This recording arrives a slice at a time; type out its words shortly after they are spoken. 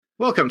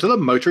Welcome to the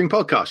Motoring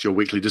Podcast, your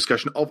weekly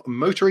discussion of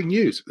motoring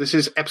news. This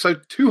is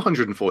episode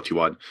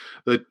 241,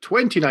 the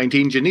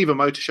 2019 Geneva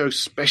Motor Show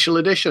Special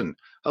Edition.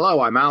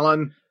 Hello, I'm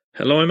Alan.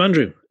 Hello, I'm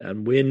Andrew.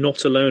 And we're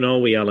not alone, are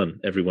we, Alan?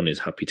 Everyone is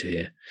happy to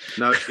hear.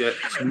 No,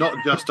 it's not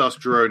just us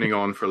droning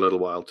on for a little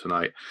while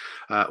tonight.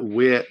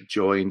 We're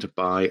joined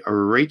by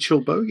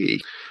Rachel Bogey,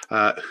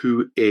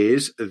 who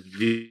is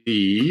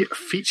the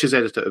features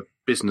editor of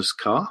Business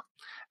Car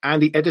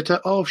and the editor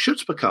of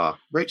Schutzper Car.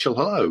 Rachel,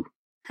 hello.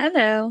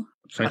 Hello.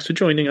 Thanks for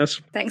joining us.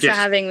 Thanks for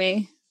having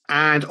me.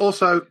 And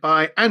also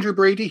by Andrew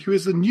Brady, who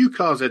is the new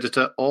cars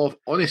editor of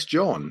Honest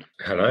John.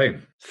 Hello.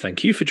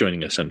 Thank you for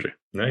joining us, Andrew.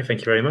 No,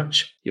 thank you very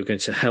much. You're going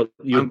to help.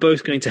 You're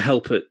both going to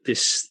help at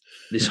this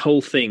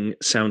whole thing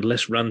sound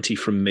less ranty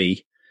from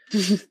me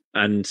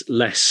and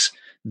less.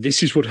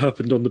 This is what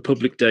happened on the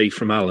public day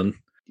from Alan.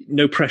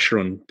 No pressure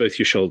on both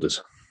your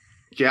shoulders.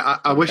 Yeah,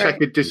 I wish I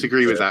could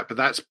disagree with that, but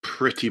that's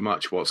pretty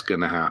much what's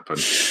going to happen.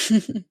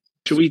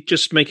 Should we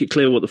just make it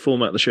clear what the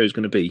format of the show is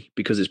going to be?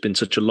 Because it's been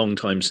such a long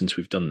time since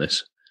we've done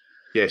this.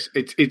 Yes,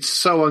 it's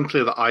so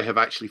unclear that I have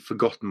actually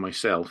forgotten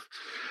myself.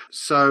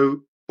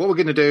 So what we're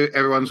going to do,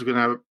 everyone's going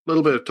to have a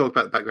little bit of talk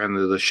about the background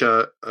of the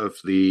show, of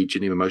the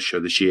Geneva Motor Show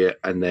this year,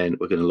 and then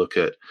we're going to look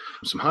at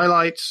some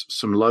highlights,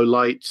 some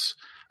lowlights,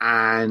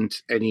 and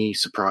any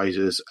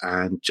surprises,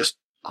 and just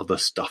other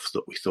stuff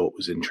that we thought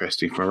was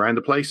interesting from around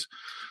the place.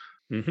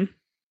 Mm-hmm.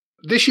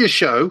 This year's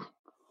show,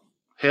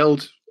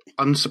 held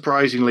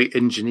unsurprisingly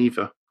in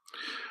Geneva,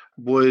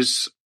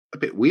 was a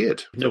bit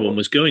weird. No one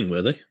was going,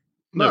 were they?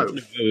 No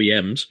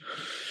OEMs.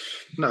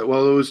 No,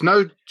 well, there was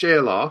no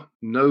JLR,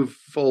 no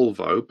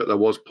Volvo, but there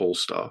was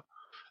Polestar.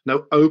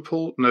 No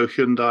Opel, no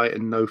Hyundai,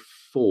 and no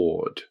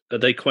Ford. Are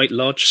they quite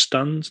large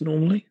stands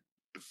normally?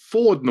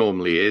 Ford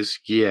normally is,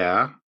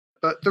 yeah,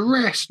 but the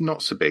rest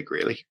not so big,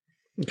 really.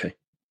 Okay.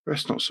 The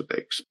rest not so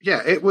big.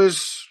 Yeah, it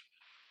was,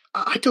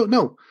 I don't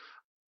know.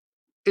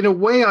 In a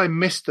way, I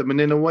missed them, and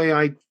in a way,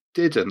 I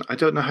didn't. I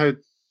don't know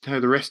how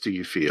the rest of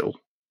you feel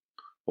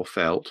or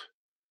felt.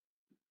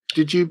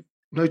 Did you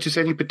notice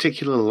any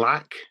particular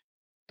lack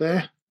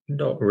there?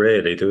 Not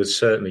really. There was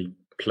certainly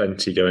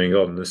plenty going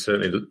on. There's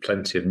certainly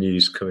plenty of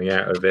news coming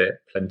out of it,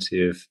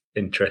 plenty of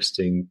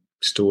interesting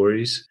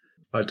stories.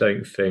 I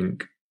don't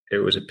think it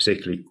was a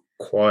particularly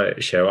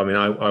quiet show. I mean,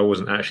 I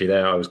wasn't actually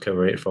there. I was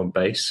covering it from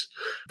base.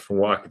 From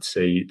what I could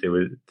see,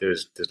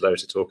 there's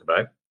loads to talk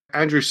about.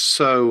 Andrew's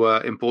so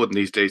important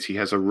these days, he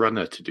has a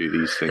runner to do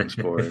these things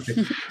for him.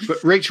 But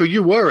Rachel,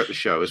 you were at the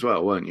show as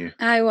well, weren't you?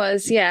 I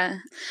was, yeah.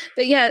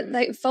 But yeah,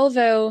 like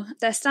Volvo,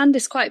 their stand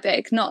is quite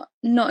big, not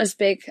as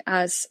big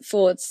as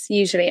Ford's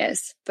usually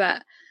is,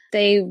 but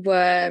they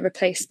were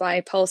replaced by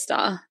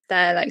Polestar,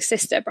 their like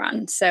sister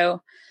brand.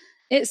 So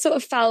it sort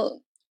of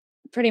felt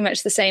pretty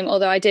much the same,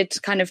 although I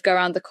did kind of go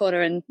around the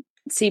corner and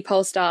see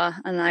Polestar,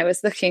 and I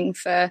was looking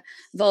for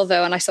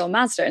Volvo, and I saw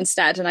Mazda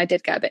instead, and I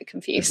did get a bit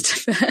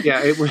confused.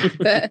 Yeah, it was.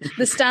 But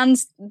the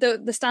stands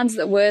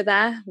that were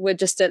there were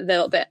just a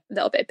little bit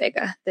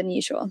bigger than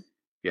usual.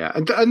 Yeah,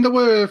 and there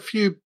were a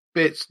few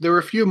bits. There were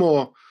a few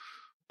more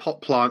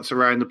pot plants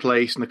around the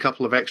place, and a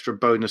couple of extra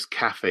bonus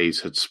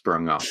cafes had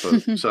sprung up,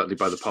 certainly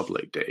by the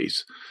public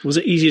days. Was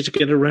it easier to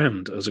get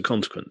around as a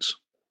consequence?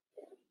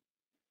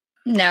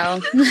 No.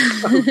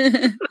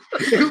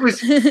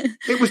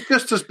 It was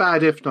just as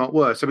bad, if not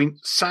worse. I mean,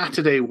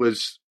 Saturday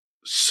was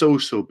so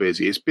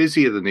busy. It's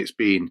busier than it's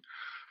been,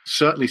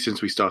 certainly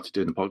since we started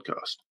doing the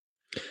podcast.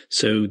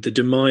 So the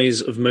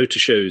demise of motor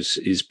shows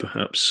is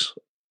perhaps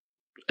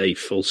a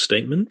false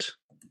statement?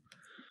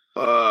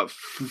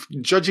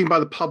 Judging by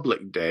the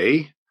public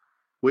day,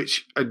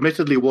 which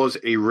admittedly was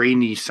a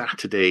rainy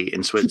Saturday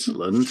in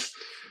Switzerland,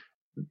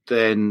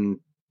 then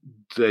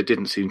there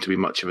didn't seem to be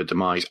much of a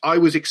demise. I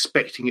was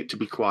expecting it to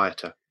be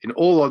quieter. In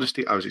all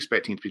honesty, I was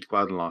expecting it to be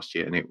quieter than last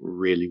year, and it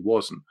really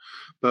wasn't.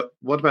 But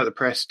what about the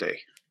press day?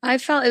 I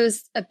felt it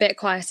was a bit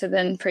quieter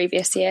than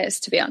previous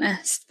years, to be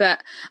honest.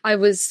 But I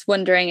was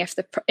wondering if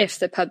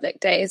the public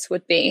days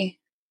would be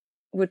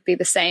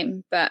the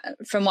same. But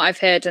from what I've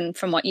heard and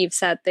from what you've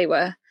said, they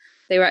were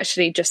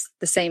actually just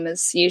the same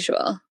as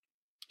usual.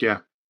 Yeah,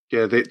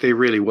 they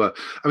really were.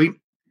 I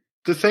mean,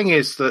 the thing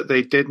is that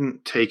they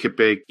didn't take a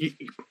big...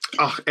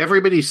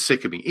 everybody's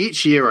sick of me.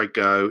 Each year I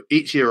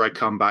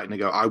come back and I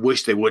go, I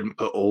wish they wouldn't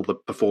put all the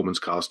performance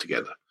cars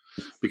together.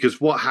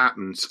 Because what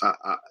happens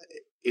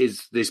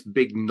is this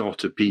big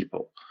knot of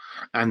people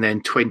and then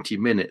 20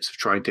 minutes of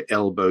trying to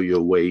elbow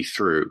your way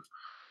through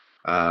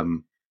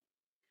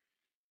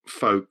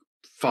folk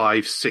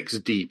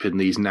 5-6 deep in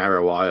these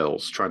narrow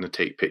aisles trying to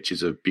take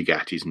pictures of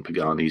Bugattis and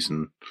Paganis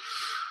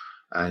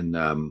and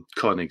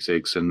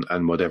Koenigseggs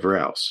and whatever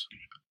else.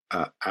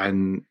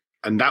 And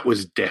that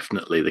was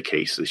definitely the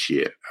case this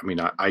year. I mean,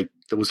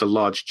 there was a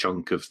large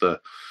chunk of the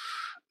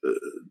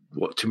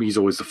what to me is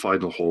always the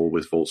final haul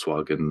with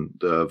Volkswagen,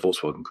 the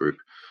Volkswagen Group,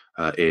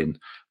 in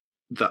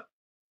that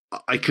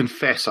I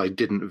confess I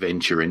didn't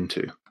venture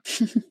into.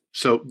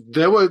 So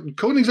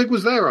Koenigsegg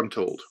was there, I'm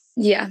told.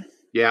 Yeah.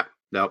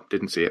 No,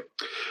 didn't see it.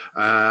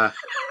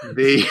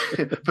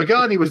 The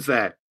Pagani was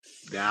there.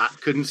 Nah,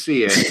 couldn't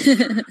see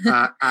it.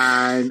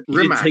 And You didn't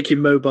Rimac, take your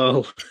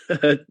mobile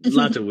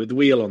ladder with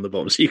wheel on the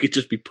bottom, so you could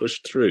just be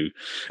pushed through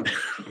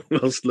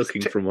whilst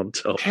looking from on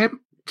top.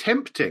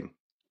 tempting.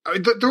 I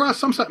mean, there are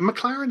some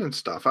McLaren and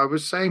stuff. I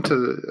was saying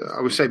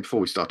before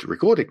we started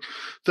recording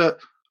that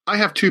I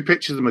have 2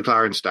 pictures of the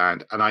McLaren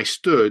stand, and I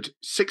stood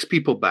 6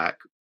 people back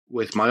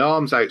with my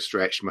arms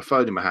outstretched, my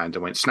phone in my hand,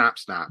 and went snap,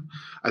 snap,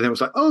 and then it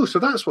was like, oh, so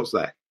that's what's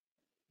there.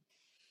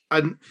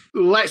 And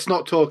let's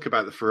not talk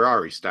about the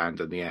Ferrari stand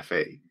and the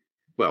FA.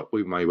 Well,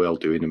 we may well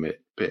do in a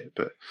bit,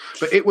 but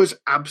it was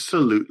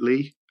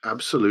absolutely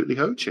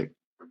hoaching.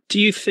 Do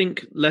you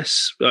think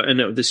less? I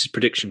know this is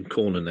prediction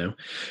corner now.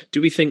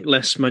 Do we think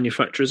less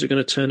manufacturers are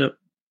going to turn up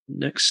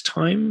next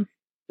time?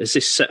 Is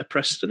this set a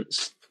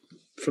precedence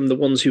from the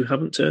ones who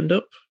haven't turned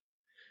up?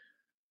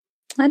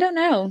 I don't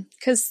know,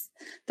 because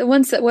the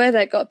ones that were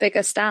there got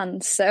bigger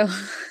stands. So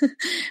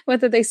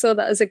whether they saw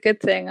that as a good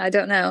thing, I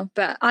don't know.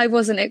 But I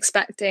wasn't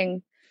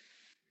expecting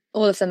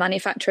all of the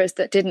manufacturers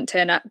that didn't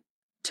turn up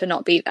to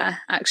not be there,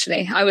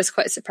 actually. I was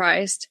quite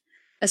surprised,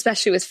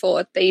 especially with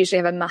Ford. They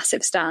usually have a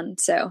massive stand.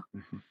 So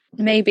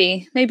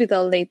maybe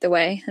they'll lead the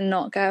way and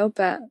not go,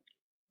 but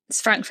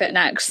it's Frankfurt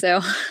next.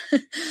 So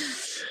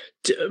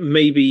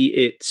maybe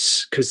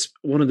it's because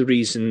one of the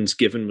reasons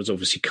given was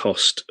obviously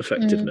cost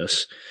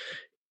effectiveness.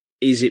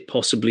 Is it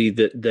possibly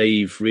that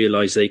they've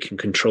realised they can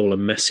control a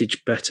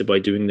message better by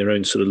doing their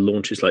own sort of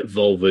launches, like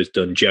Volvo's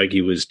done,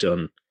 Jaguar's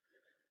done?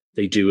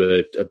 They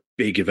do a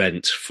big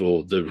event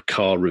for the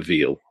car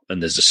reveal,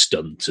 and there's a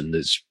stunt, and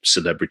there's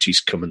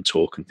celebrities come and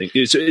talk and things.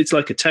 It's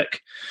like a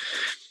tech,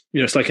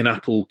 it's like an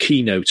Apple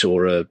keynote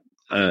or a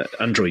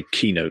Android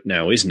keynote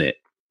now, isn't it?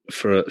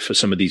 For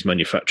some of these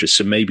manufacturers,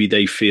 so maybe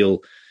they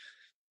feel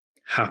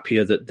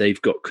happier that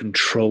they've got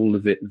control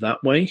of it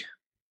that way.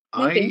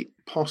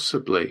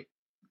 Possibly.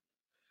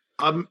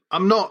 I'm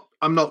not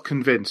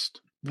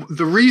convinced.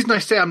 The reason I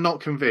say I'm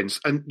not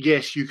convinced, and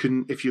yes, you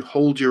can, if you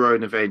hold your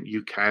own event,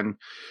 you can,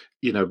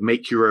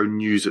 make your own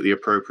news at the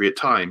appropriate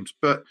times.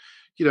 But,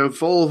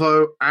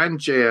 Volvo and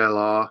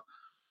JLR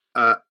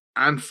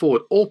and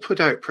Ford all put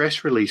out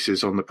press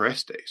releases on the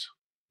press days.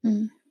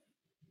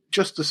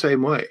 Just the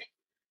same way.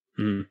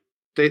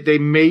 They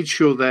made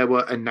sure there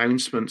were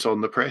announcements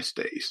on the press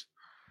days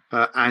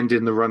and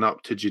in the run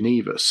up to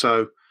Geneva.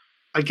 So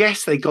I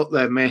guess they got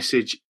their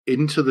message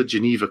into the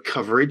Geneva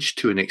coverage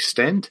to an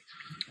extent.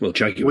 Well,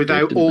 Jaguar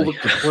without did, all they?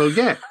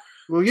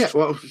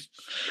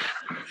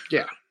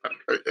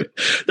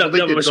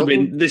 That must have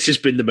been. This has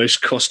been the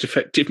most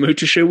cost-effective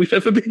motor show we've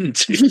ever been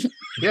to.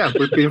 Yeah,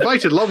 we've been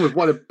invited along. We've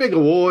won a big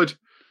award.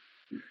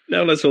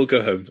 Now let's all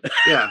go home.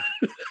 Yeah.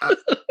 I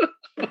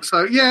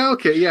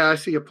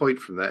see your point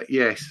from that.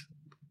 Yes.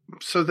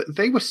 So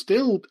they were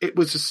still. It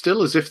was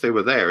still as if they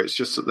were there. It's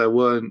just that there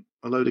weren't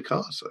a load of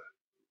cars there,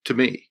 to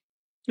me.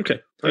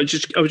 Okay, I was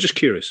just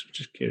curious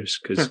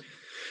because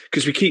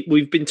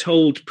we've been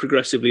told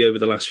progressively over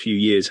the last few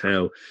years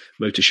how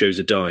motor shows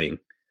are dying,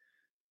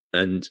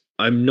 and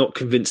I'm not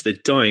convinced they're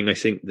dying. I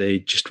think they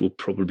just will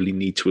probably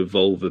need to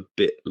evolve a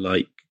bit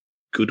like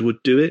Goodwood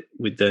do it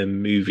with their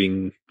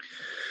moving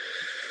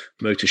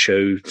motor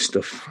show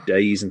stuff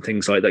days and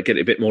things like that. Get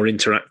it a bit more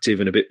interactive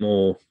and a bit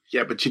more.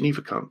 Yeah, but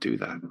Geneva can't do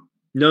that.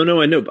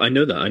 No, I know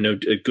that. I know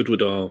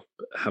Goodwood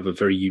have a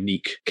very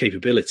unique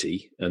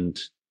capability, and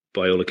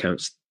by all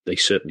accounts, they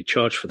certainly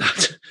charge for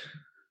that.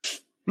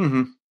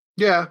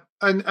 Yeah,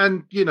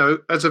 and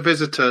as a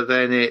visitor,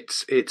 then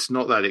it's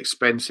not that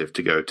expensive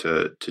to go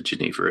to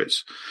Geneva.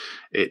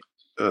 It's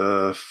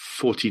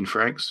 14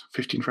 francs,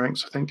 15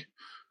 francs, I think.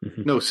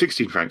 No,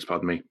 16 francs.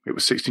 Pardon me. It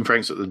was 16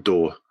 francs at the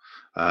door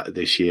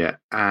this year,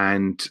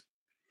 and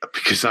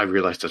because I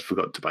realised I'd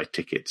forgotten to buy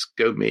tickets,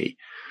 go me,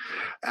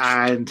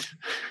 and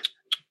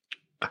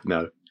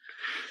no,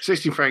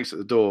 16 francs at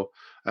the door.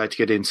 To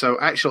get in. So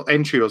actual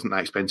entry wasn't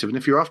that expensive. And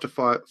if you're after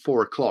 4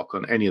 o'clock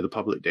on any of the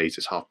public days,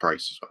 it's half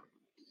price as well.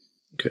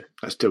 Okay.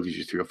 That still gives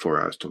you 3 or 4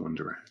 hours to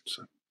wander around.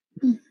 So.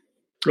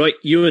 Right,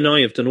 you and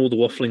I have done all the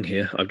waffling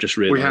here. I've just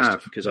realised. We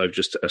have. Because I've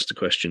just asked a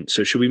question.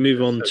 So should we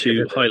move on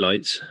to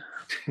highlights?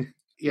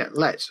 Yeah,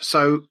 let's.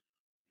 So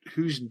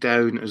who's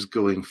down as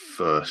going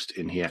first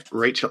in here?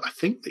 Rachel, I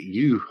think that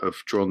you have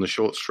drawn the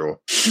short straw.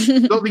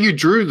 Not that you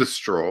drew the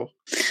straw.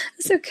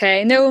 It's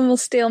okay. No one will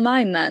steal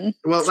mine then.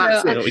 Well,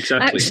 that's it. No,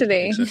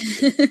 exactly.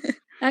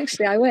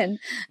 Actually, I win.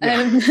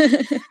 Yeah.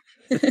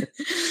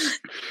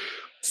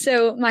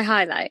 So my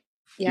highlight.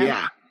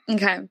 Yeah.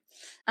 Okay.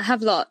 I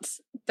have lots,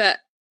 but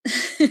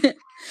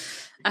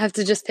I have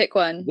to just pick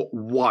one.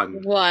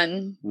 One.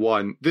 The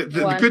One good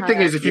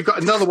thing is, if highlight. you've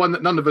got another one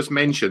that none of us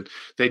mentioned,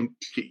 then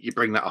you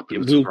bring that up in a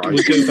We'll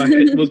surprise.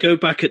 go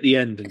back at the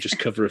end and just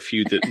cover a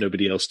few that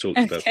nobody else talked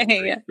about.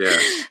 Okay, Yeah.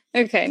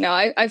 Okay, no,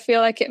 I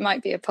feel like it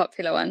might be a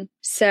popular one.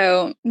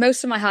 So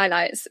most of my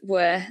highlights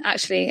were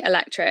actually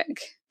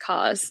electric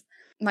cars.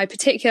 My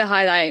particular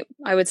highlight,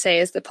 I would say,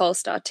 is the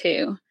Polestar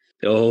 2,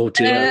 Oh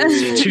dear!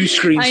 Two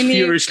screens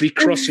furiously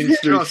crossing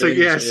through. Crossing,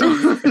 yes.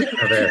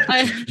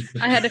 I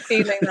had a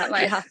feeling that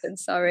might happen.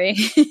 Sorry.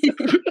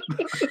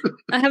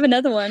 I have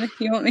another one if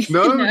you want me.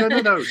 No.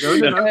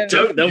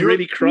 Don't. They'll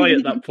really cry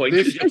at that point.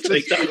 You'll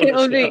take that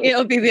one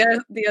it'll be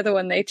the other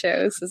one they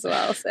chose as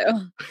well.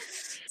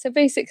 So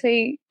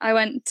basically, I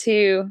went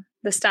to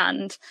the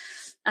stand,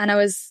 and I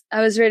was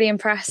really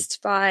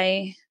impressed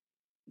by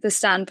the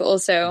stand, but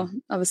also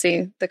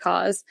obviously the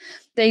cars.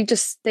 They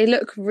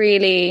look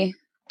really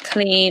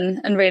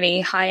clean and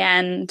really high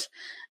end.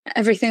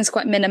 Everything's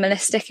quite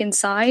minimalistic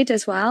inside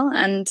as well,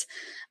 and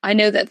I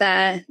know that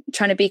they're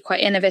trying to be quite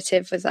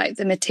innovative with like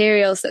the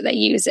materials that they're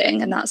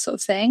using and that sort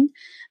of thing.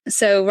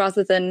 So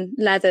rather than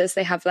leathers,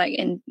 they have like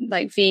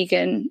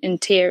vegan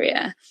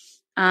interior,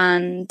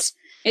 and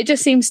it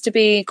just seems to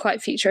be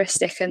quite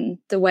futuristic in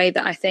the way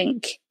that I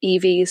think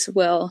EVs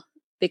will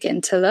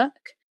begin to look.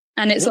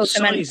 And it's what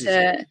also meant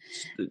to.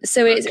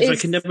 So it's I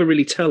can never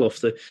really tell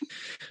off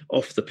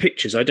the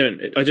pictures. I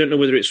don't know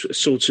whether it's a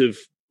sort of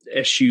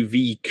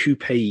SUV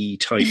coupe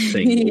type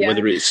thing, or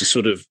whether it's a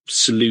sort of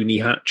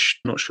saloony hatch.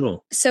 Not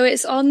sure. So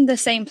it's on the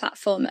same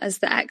platform as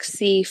the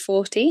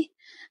XC40.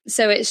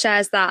 So it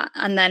shares that,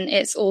 and then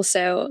it's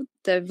also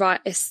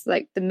it's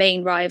like the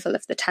main rival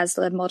of the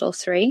Tesla Model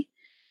 3.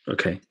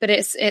 Okay. But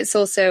it's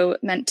also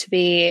meant to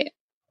be,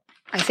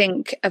 I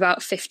think,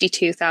 about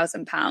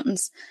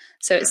 £52,000.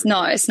 So it's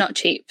not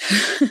cheap.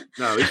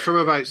 No, it's from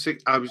about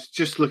six. I was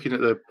just looking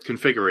at the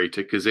configurator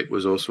because it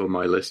was also on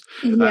my list.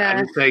 Yeah.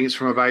 And it's saying it's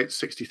from about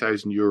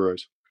 60,000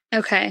 euros.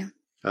 Okay.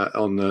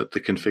 On the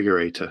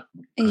configurator.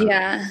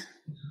 Yeah.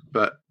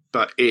 But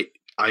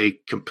I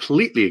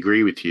completely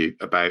agree with you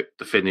about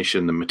the finish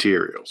and the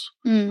materials.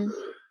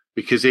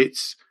 Because it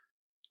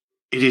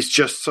is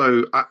just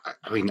so. I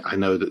mean, I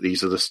know that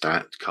these are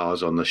the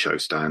cars on the show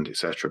stand,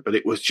 etc. But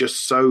it was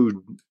just so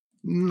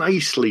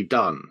nicely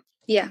done.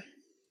 Yeah.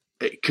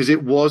 Because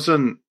it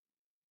wasn't.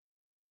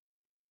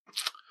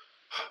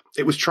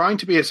 It was trying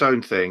to be its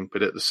own thing,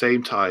 but at the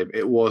same time,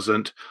 it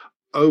wasn't.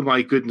 Oh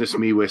my goodness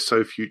me, we're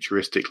so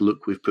futuristic.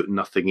 Look, we've put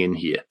nothing in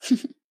here.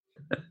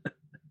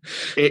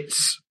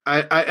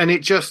 And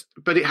it just,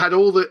 but it had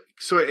all the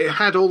sort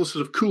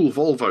of cool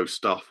Volvo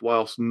stuff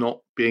whilst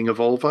not being a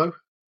Volvo.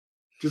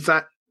 Does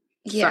that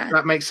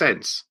make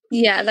sense?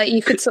 Yeah, like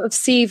you could sort of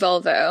see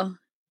Volvo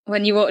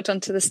when you walked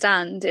onto the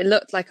stand. It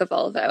looked like a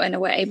Volvo in a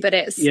way, but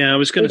it is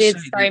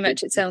very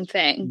much its own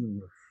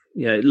thing.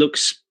 Yeah, it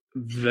looks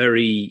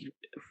very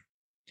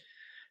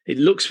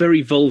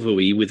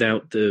Volvo-y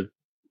without the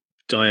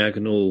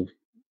diagonal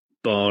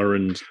bar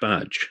and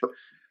badge.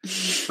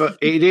 But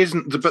it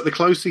isn't. But the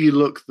closer you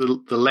look,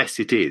 the less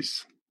it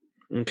is.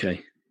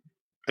 Okay.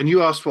 And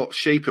you asked what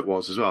shape it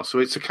was as well. So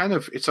it's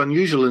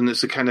unusual, and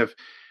it's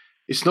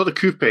not a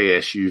coupe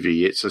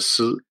SUV.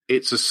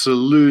 It's a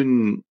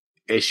saloon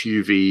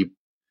SUV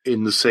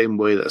in the same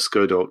way that a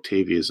Skoda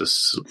Octavia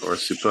or a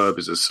Superb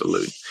is a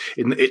saloon.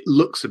 It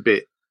looks a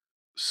bit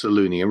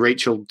saloony. And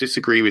Rachel,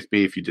 disagree with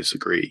me if you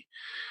disagree.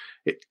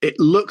 It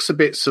looks a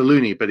bit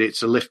saloony, but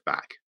it's a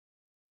liftback.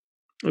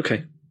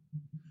 Okay.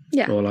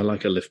 Yeah. Well, I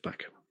like a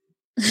liftback.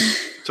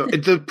 So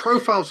the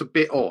profile's a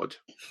bit odd,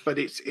 but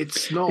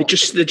it's not.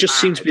 There just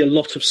seemed to be a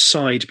lot of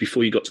side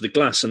before you got to the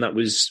glass, and that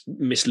was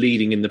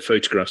misleading in the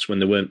photographs when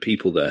there weren't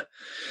people there.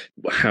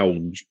 How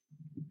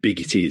big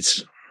it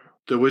is.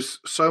 There was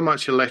so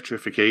much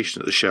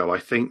electrification at the show. I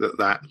think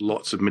that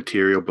lots of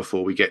material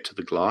before we get to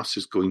the glass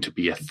is going to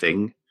be a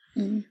thing.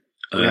 Mm.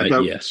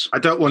 Yes. I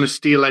don't want to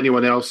steal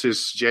anyone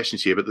else's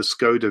suggestions here, but the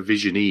Skoda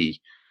Vision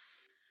E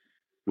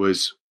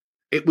was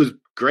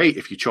great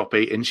if you chop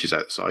 8 inches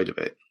outside of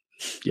it.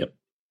 Yep.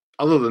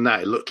 Other than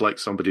that, it looked like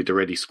somebody had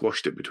already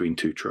squashed it between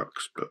 2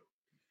 trucks. But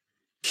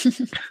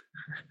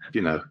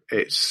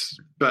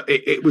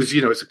it was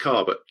it's a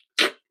car, but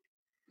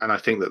and I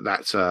think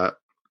that's going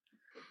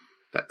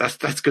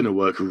to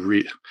work.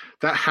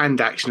 That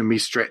hand action of me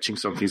stretching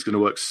something is going to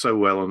work so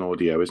well on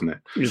audio, isn't it?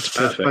 It's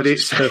perfect. But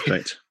it's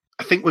perfect.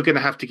 I think we're going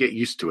to have to get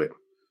used to it.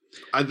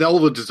 And all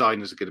the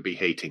designers are going to be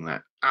hating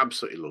that,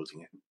 absolutely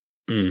loathing it.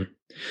 Mm.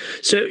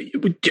 So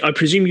I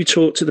presume you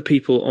talked to the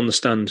people on the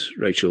stand,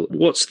 Rachel.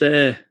 What's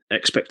their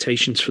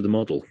expectations for the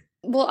model?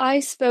 Well, I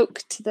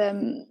spoke to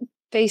them.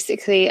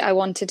 Basically, I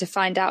wanted to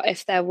find out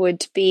if there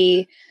would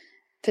be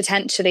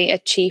potentially a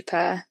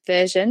cheaper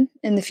version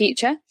in the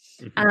future.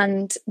 Mm-hmm.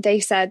 And they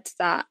said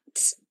that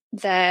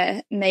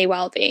there may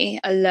well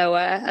be a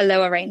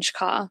lower range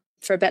car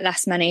for a bit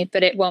less money,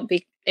 but it won't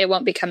be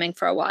coming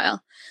for a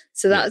while.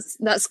 So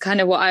that's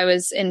kind of what I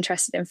was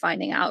interested in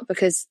finding out,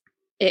 because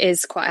it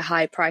is quite a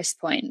high price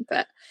point,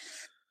 but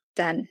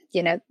then,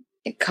 it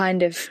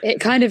kind of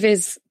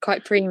is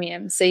quite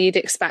premium. So you'd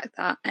expect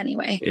that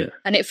anyway. Yeah.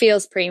 And it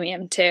feels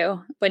premium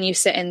too when you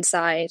sit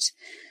inside.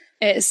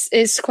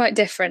 It's quite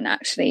different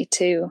actually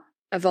to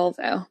a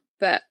Volvo,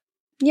 but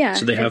yeah.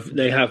 So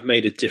they have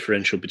made a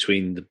differential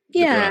between the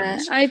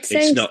brands. I'd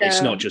say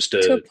it's not just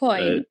to a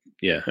point.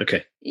 Yeah.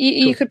 Okay.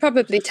 You could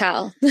probably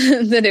tell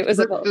that it was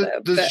a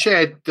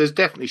Volvo. There's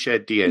definitely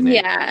shared DNA.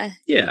 Yeah.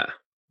 Yeah.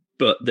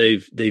 but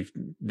they've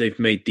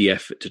made the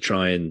effort to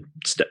try and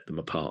step them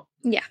apart.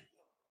 Yeah.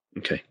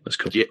 Okay, that's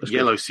cool.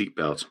 Yellow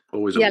seatbelts,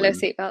 always yellow a win.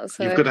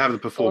 seatbelts. You've got to have the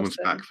performance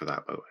awesome. back for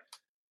that, by the way.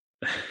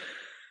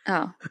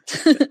 Oh.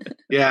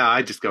 Yeah,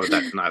 I just go with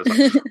that tonight.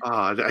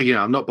 I was like,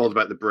 I'm not bothered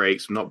about the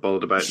brakes. I'm not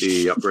bothered about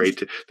the upgrade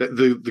to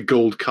the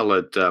gold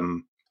coloured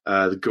tyre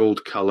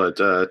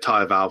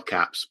valve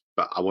caps.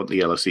 But I want the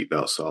yellow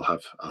seatbelts, so I'll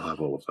have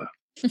all of that.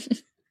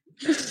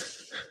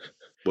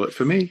 Worked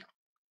for me.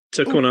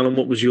 So, come on, Alan.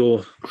 What was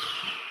your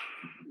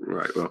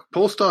right? Well,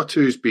 Polestar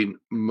 2's been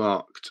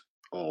marked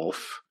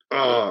off.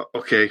 Oh,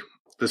 okay.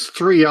 There's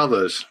 3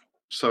 others.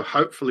 So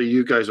hopefully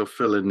you guys will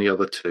fill in the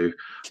other 2.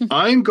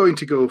 I'm going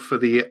to go for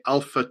the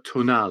Alpha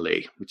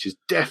Tonale, which is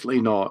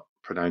definitely not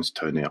pronounced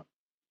toenail.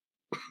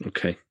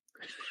 Okay.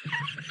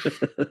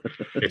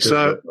 It does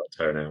look like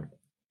toenail.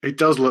 It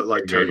does look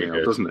like Really toenail,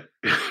 good. doesn't it?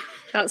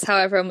 That's how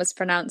everyone was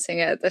pronouncing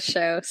it at the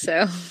show.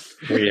 So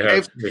We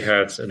had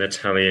an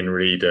Italian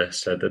reader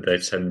said that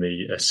they'd send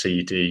me a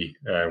CD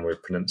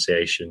with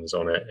pronunciations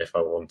on it if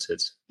I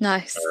wanted.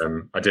 nice.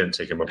 I didn't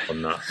take him up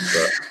on that,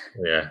 but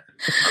yeah,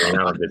 I mean,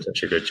 Alan did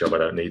such a good job. I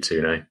don't need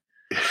to now.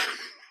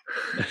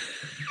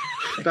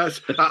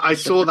 I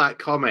saw that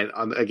comment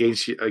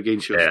against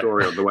your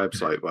story on the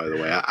website. By the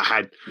way,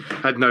 I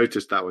had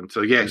noticed that one.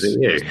 So yes, Was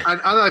it you?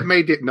 and I've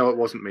made it. No, it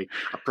wasn't me.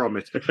 I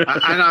promise. And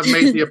I've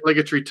made the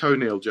obligatory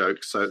toenail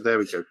joke. So there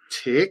we go.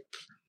 Tick.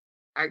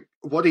 And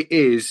what it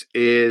is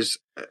it's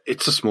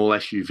a small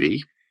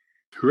SUV.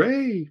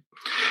 Hooray!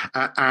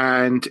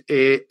 And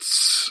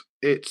it's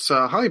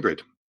a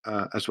hybrid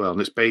as well, and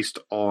it's based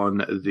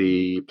on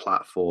the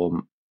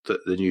platform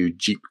that the new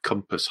Jeep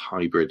Compass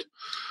hybrid,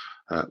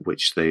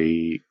 which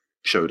they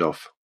showed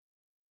off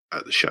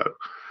at the show,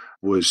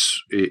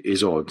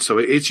 is on. So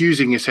it's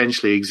using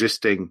essentially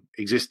existing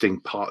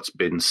parts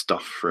bin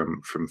stuff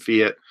from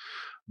Fiat,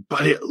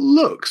 but it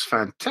looks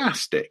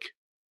fantastic.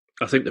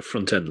 I think the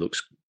front end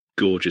looks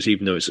gorgeous,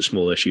 even though it's a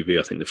small SUV.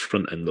 I think the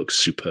front end looks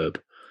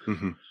superb.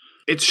 Mm-hmm.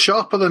 It's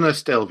sharper than a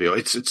Stelvio.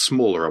 It's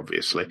smaller,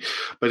 obviously,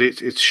 but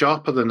it's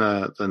sharper than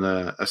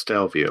a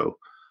Stelvio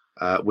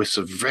with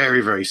some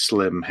very, very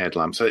slim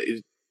headlamps. So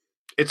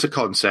it's a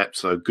concept,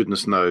 so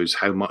goodness knows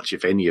how much,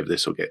 if any, of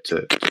this will get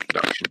to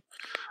production.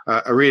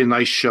 A really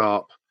nice,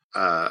 sharp,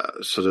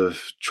 sort of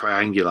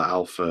triangular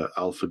alpha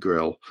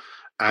grille,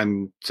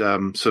 and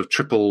sort of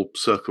triple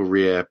circle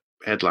rear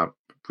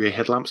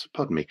headlamps.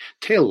 Pardon me,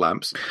 tail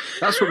lamps.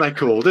 That's what they're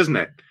called, isn't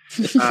it?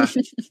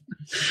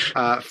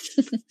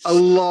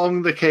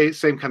 Along the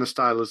same kind of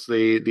style as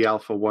the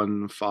Alpha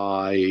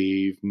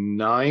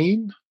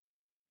 159.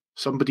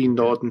 Somebody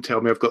nod and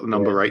tell me I've got the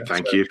number right.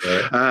 Thank you.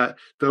 Right.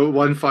 The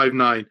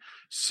 159.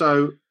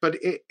 So, but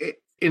it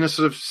in a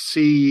sort of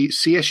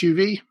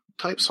CSUV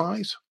type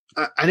size.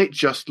 And it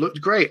just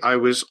looked great. I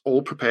was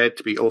all prepared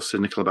to be all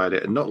cynical about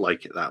it and not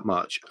like it that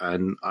much.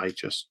 And I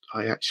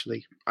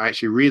actually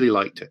really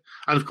liked it.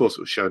 And of course,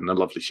 it was shown in a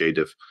lovely shade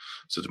of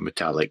sort of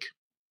metallic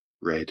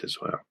red as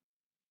well.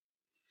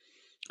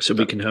 So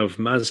we can have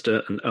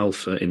Mazda and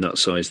Alpha in that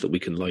size that we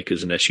can like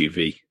as an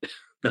SUV.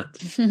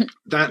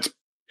 That's,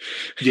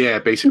 yeah,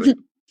 basically.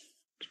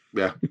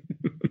 Yeah.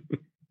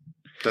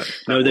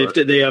 No,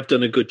 they have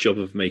done a good job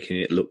of making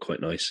it look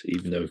quite nice,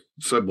 even though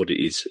what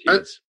it is.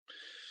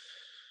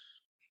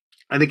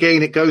 And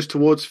again, it goes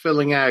towards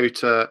filling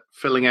out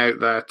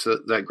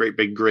that great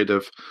big grid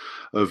of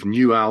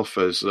new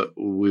Alphas that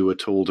we were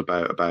told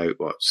about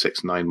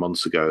 6-9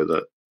 months ago.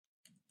 That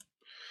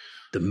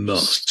the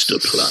master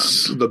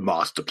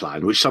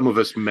plan, which some of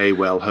us may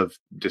well have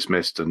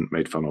dismissed and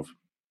made fun of.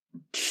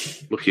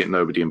 Looking at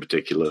nobody in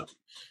particular.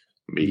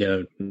 Me.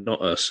 No,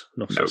 not us.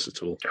 Not us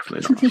at all.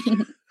 Definitely not us.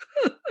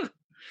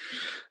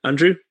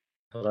 Andrew?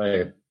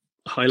 Hello.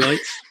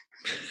 Highlights?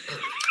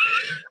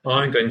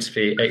 I'm going to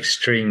be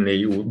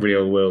extremely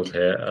real world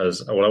here. I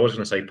was going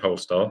to say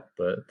Polestar,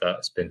 but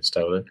that's been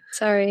stolen.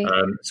 Sorry.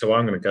 So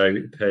I'm going to go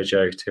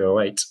Peugeot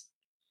 208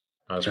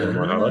 as one of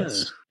my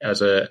highlights.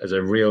 As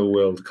a real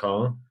world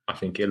car, I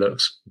think it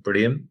looks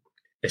brilliant.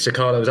 It's a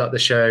car that was at the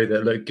show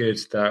that looked good,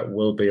 that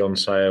will be on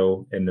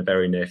sale in the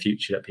very near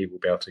future, that people will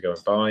be able to go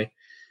and buy.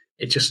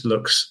 It just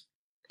looks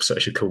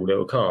such a cool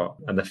little car,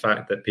 and the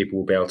fact that people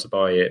will be able to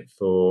buy it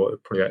for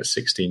probably about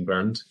 16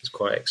 grand is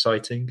quite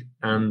exciting.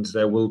 And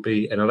there will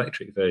be an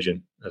electric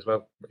version as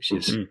well, which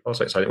is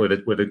also exciting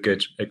with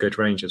a good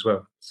range as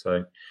well.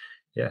 So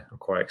yeah, I'm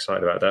quite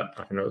excited about that.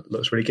 I think it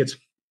looks really good.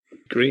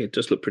 Agree, it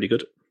does look pretty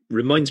good.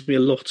 Reminds me a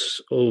lot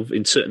of,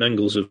 in certain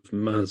angles, of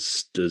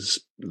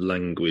Mazda's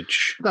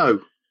language.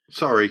 No,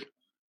 sorry,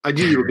 I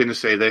knew you were going to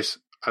say this.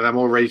 And I'm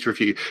all ready to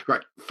refute you. Right.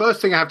 First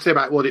thing I have to say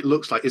about what it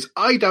looks like is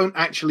I don't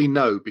actually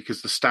know,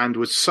 because the stand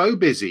was so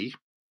busy,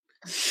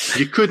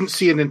 you couldn't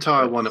see an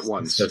entire one at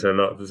once. That's a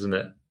lot, isn't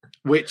it?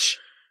 Which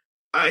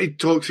it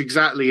talks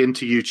exactly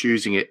into you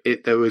choosing it.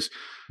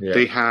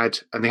 They had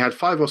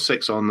 5 or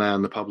 6 on there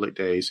on the public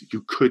days.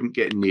 You couldn't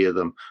get near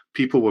them.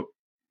 People were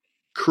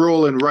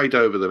crawling right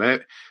over them.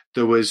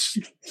 There was,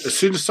 as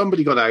soon as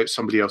somebody got out,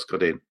 somebody else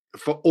got in.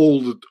 For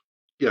all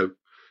the,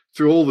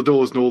 through all the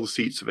doors and all the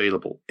seats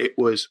available. It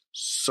was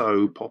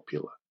so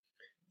popular.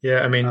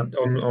 Yeah, I mean,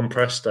 on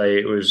press day,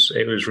 it was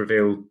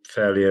revealed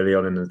fairly early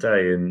on in the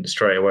day, and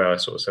straight away I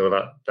sort of said,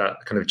 well,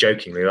 that kind of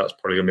jokingly, that's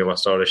probably going to be my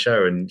star of the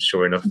show. And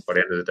sure enough, by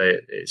the end of the day,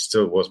 it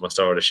still was my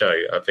star of the show.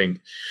 I think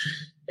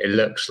it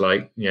looks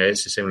like,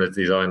 it's a similar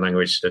design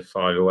language to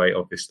 508,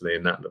 obviously,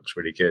 and that looks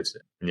really good.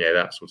 And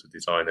that sort of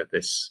design at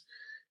this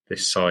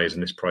size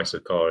and this price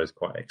of car is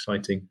quite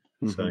exciting.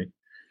 Mm-hmm. So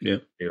yeah,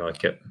 you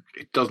like it.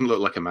 It doesn't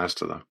look like a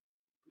Mazda though.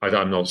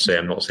 I'm not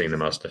seeing the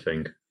Mazda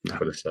thing. No. I've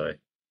got to say.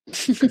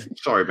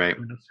 Sorry, mate.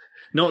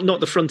 Not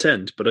the front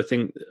end, but I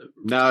think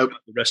no.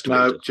 The rest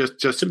of it just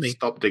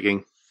stop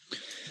digging.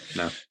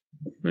 No.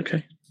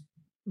 Okay.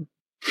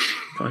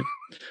 Fine.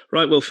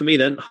 Right. Well, for me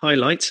then,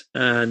 highlight,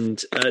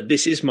 and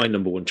this is my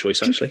number one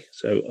choice actually.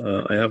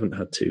 So I haven't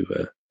had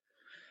to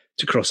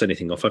cross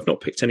anything off. I've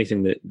not picked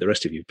anything that the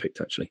rest of you picked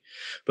actually,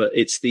 but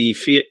it's the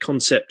Fiat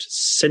Concept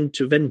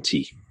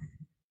Centoventi.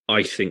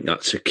 I think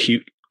that's a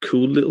cute,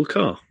 cool little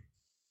car.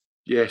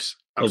 Yes,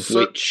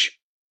 which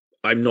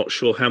I'm not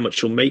sure how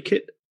much you'll make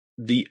it.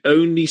 The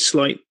only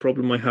slight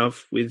problem I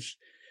have with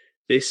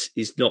this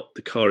is not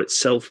the car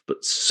itself,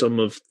 but some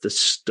of the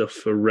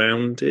stuff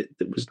around it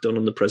that was done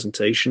on the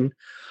presentation,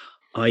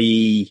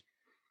 i.e.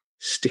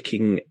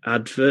 sticking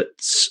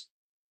adverts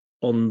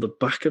on the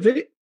back of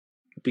it,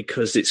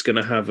 because it's going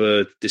to have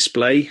a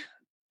display.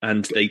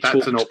 And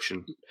that's an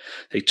option.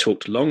 They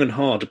talked long and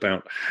hard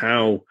about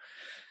how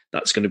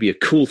that's going to be a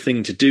cool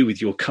thing to do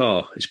with your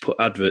car, is put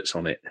adverts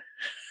on it.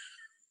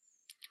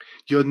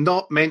 You're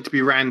not meant to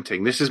be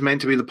ranting. This is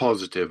meant to be the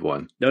positive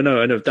one. No,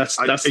 I know. That's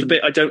the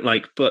bit I don't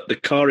like. But the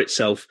car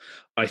itself,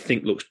 I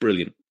think, looks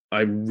brilliant.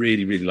 I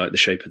really, really like the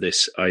shape of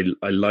this. I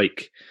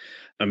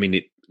mean,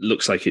 it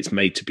looks like it's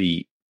made to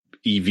be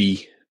EV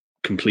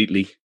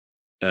completely,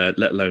 let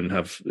alone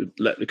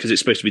because it's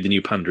supposed to be the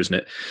new Panda, isn't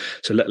it?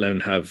 So let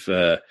alone have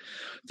the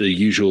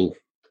usual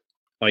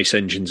ICE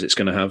engines it's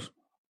going to have.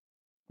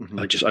 Mm-hmm.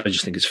 I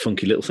just think it's a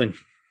funky little thing.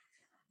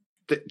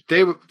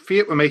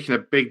 Fiat were making a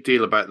big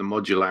deal about the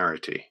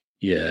modularity.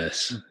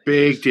 Yes.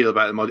 Big deal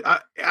about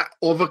the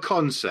of a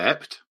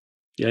concept.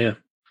 Yeah.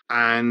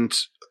 And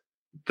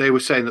they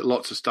were saying that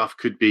lots of stuff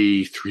could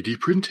be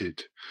 3D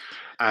printed.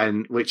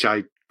 And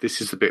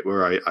this is the bit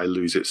where I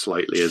lose it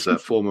slightly as a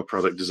former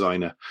product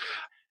designer.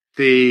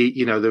 They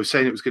were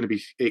saying it could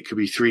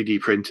be 3D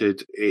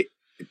printed.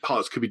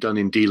 Parts could be done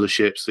in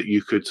dealerships, that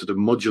you could sort of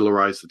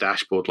modularize the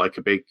dashboard like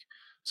a big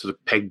sort of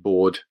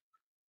pegboard.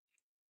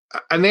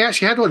 And they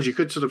actually had ones you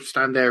could sort of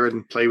stand there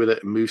and play with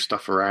it and move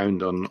stuff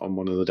around on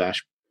one of the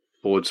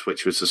dashboards,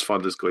 which was as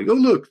fun as going, oh,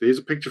 look, there's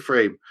a picture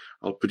frame.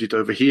 I'll put it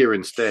over here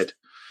instead.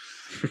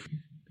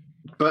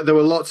 But there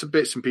were lots of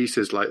bits and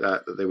pieces like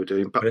that they were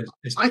doing. But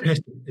it's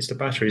the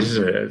batteries,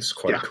 isn't it? It's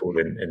quite cool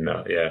in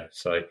that, yeah.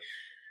 So,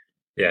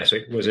 so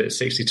was it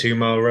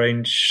 62-mile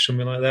range,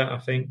 something like that, I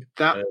think?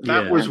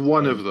 That was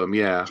one of them,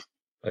 yeah.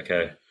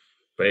 Okay.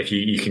 But if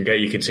you can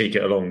take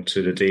it along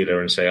to the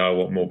dealer and say, I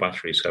want more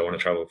batteries, so I want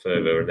to travel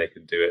further, and they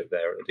can do it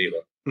there at the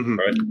dealer. Mm-hmm.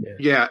 Right?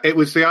 Yeah, it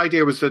was the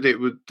idea was that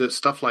that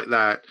stuff like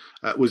that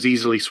was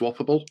easily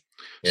swappable.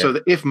 Yeah. So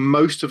that if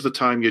most of the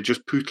time you're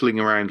just pootling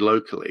around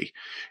locally,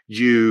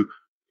 you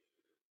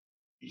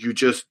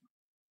just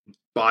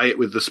buy it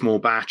with the small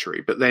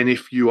battery. But then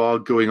if you are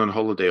going on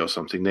holiday or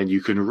something, then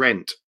you can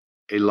rent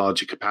a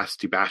larger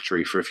capacity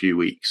battery for a few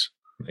weeks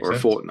or a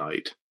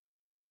fortnight,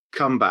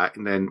 come back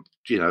and then,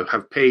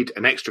 have paid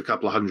an extra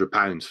couple of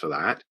 £100 for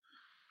that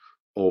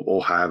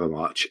or however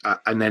much.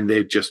 And then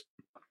they just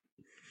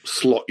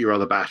slot your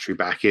other battery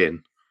back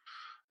in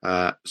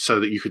so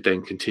that you could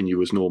then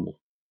continue as normal.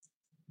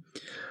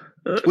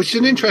 Which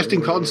is an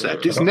interesting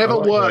concept. It's never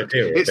worked.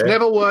 It's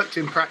never worked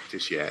in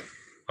practice yet.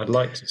 I'd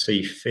like to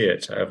see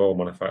Fiat, out of all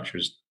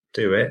manufacturers,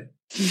 do it.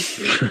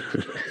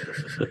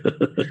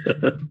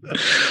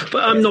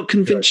 But I'm not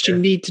convinced you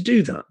need to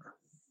do that.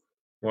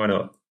 Why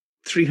not?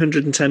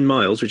 310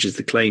 miles, which is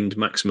the claimed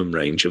maximum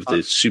range of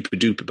the super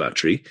duper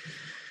battery.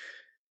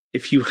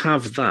 If you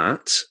have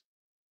that,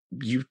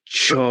 you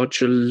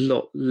charge a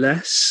lot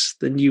less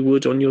than you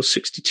would on your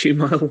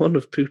 62-mile one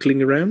of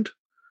pootling around.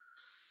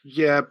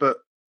 Yeah, but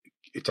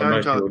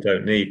most people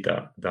don't need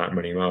that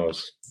many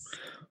miles.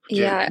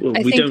 Yeah, well,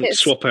 we don't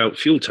swap out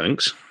fuel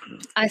tanks.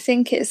 I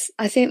think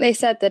they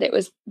said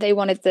that they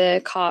wanted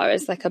the car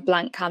as like a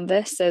blank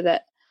canvas so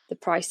that the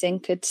pricing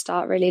could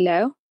start really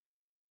low.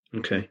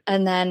 Okay.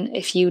 And then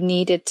if you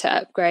needed to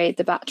upgrade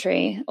the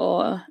battery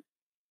or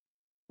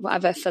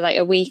whatever for like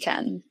a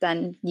weekend,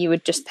 then you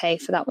would just pay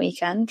for that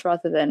weekend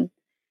rather than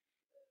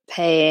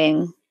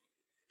paying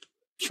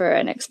for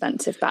an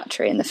expensive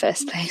battery in the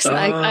first place.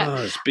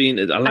 It's been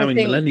allowing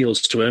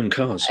millennials to own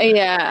cars.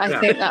 Yeah, I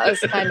think that was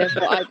kind of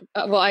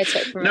what I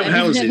took from it. No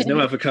houses, no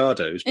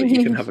avocados, but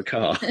you can have a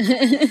car.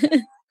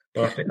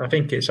 Well, I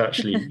think it's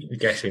actually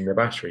getting the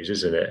batteries,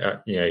 isn't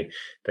it?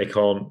 They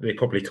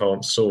probably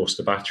can't source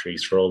the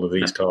batteries for all of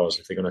these cars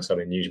if they're going to sell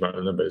in huge amount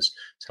of numbers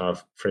to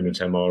have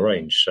 310-mile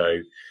range.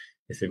 So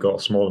if they've got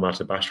a small amount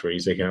of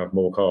batteries, they can have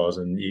more cars,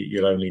 and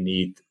you'll only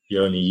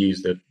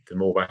use the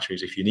more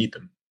batteries if you need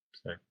them.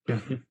 So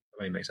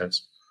it makes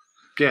sense.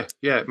 Yeah,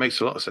 it makes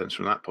a lot of sense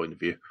from that point of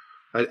view,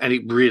 and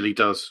it really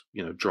does,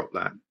 drop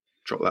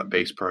that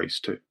base price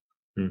too.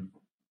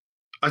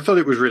 I thought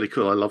it was really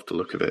cool. I loved the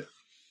look of it.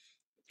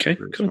 Okay,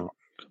 really cool. smart.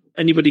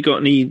 Anybody got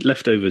any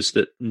leftovers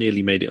that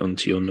nearly made it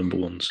onto your number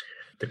ones?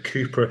 The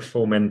Cupra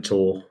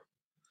Formentor,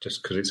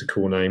 just because it's a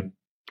cool name.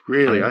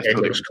 Really, I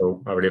thought it was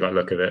cool. I really like the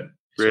look of it.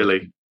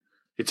 Really,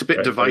 it's a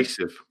bit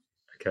divisive.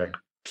 Okay.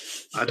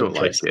 I don't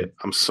like it.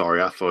 I'm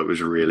sorry. I thought it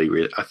was really,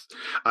 really.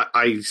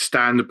 I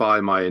stand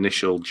by my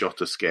initial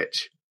Jota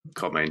sketch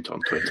comment on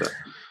Twitter.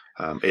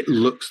 It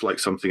looks like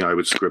something I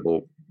would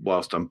scribble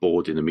whilst I'm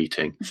bored in a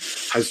meeting.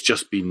 Has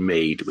just been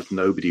made with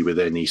nobody with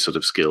any sort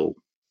of skill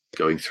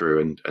going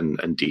through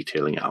and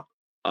detailing up.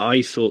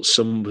 I thought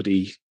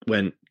somebody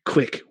went,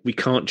 quick, we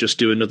can't just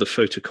do another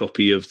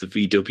photocopy of the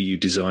VW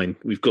design.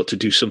 We've got to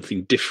do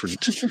something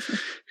different.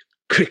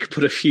 Quick,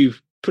 put a few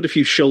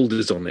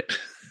shoulders on it.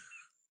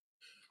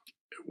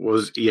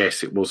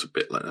 It was a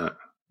bit like that.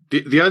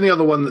 The only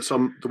other one that's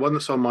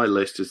on my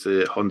list is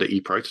the Honda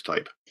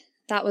e-prototype.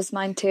 That was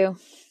mine too.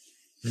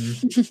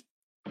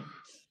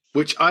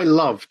 Which I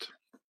loved.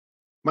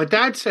 My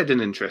dad said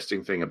an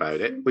interesting thing about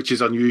it, which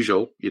is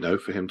unusual,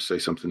 for him to say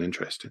something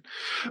interesting.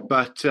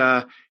 But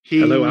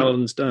hello,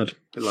 Alan's dad.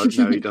 No,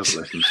 he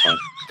doesn't listen.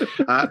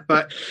 It's fine.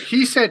 But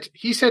he said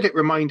it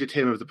reminded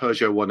him of the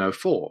Peugeot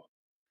 104,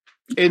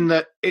 in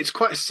that it's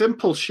quite a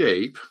simple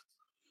shape,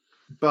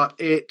 but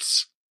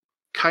it's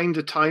kind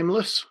of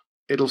timeless.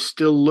 It'll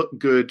still look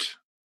good.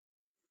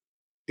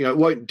 It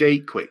won't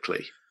date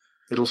quickly.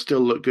 It'll still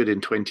look good in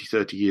 20,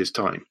 30 years'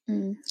 time.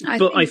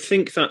 I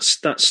think that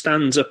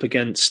stands up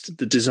against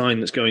the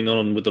design that's going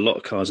on with a lot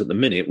of cars at the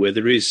minute, where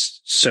there is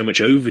so much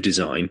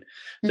over-design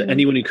that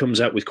anyone who comes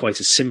out with quite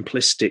a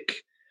simplistic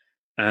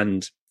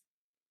and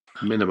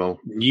minimal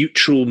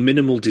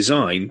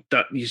design,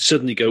 that you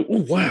suddenly go,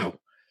 oh, wow,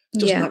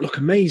 doesn't that look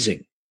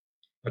amazing?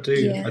 I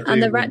do.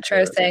 And the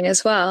retro thing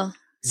as well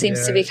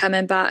seems to be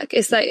coming back.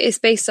 It's like it's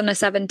based on a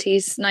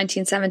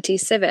 1970s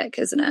Civic,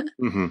 isn't it?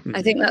 Mm-hmm.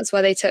 I think that's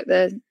where they took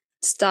the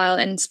style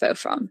inspo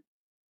from.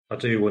 I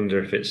do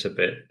wonder if it's a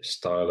bit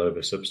style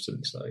over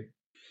substance, though.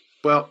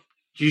 Well,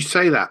 you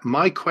say that.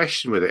 My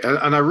question with it,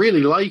 and I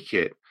really like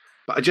it,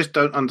 but I just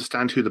don't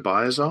understand who the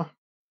buyers are.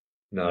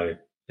 No,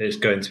 it's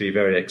going to be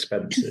very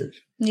expensive.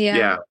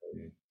 Yeah.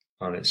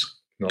 And it's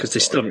not because they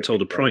still haven't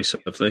told a price,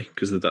 have they?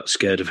 Because they're that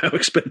scared of how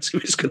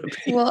expensive it's going to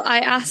be. Well,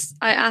 I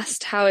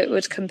asked how it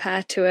would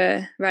compare to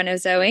a Renault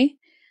Zoe,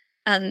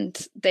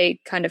 and they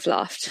kind of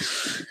laughed.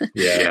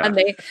 Yeah. And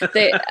they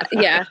but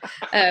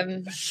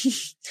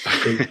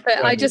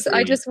I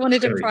just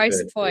wanted a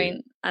price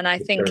point, and I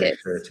think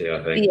it's 30,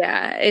 I think.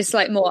 Yeah, it's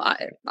like more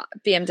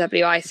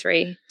BMW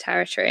i3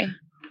 territory.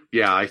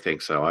 Yeah, I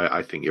think so.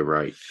 I think you're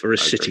right. For a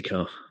city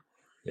car.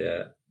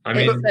 Yeah. I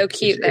mean, it's so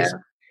cute though.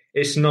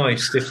 It's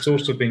nice. They've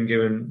also been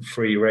given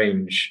free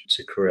range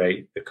to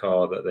create the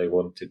car that they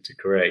wanted to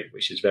create,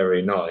 which is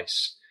very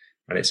nice,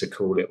 and it's a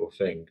cool little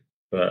thing.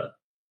 But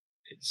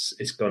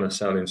it's going to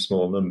sell in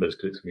small numbers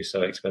because it's going to be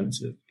so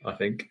expensive, I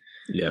think.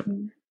 Yeah.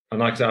 And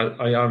like that,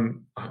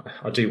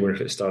 I do wonder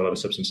if it's style over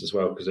substance as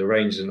well, because the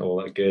range isn't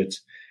all that good.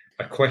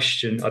 A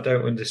question I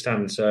don't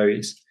understand. So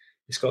it's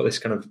got this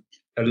kind of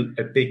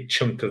a big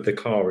chunk of the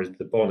car is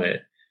the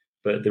bonnet,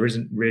 but there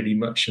isn't really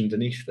much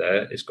underneath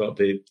there. It's got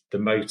the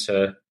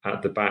motor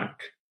at the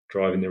back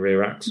driving the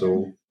rear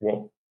axle.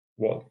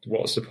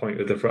 What's the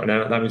point of the front?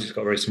 Now that means it's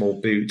got a very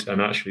small boot,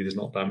 and actually there's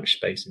not that much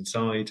space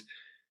inside.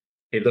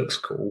 It looks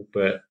cool,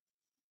 but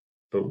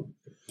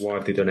why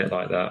have they done it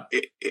like that?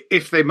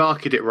 If they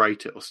market it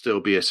right, it'll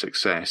still be a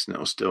success, and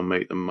it'll still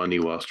make them money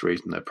whilst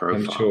raising their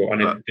profile. I'm sure,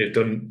 and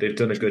they've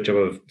done a good job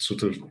of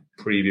sort of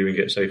previewing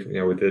it so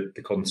with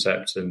the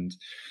concept and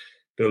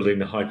building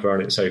the hype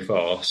around it so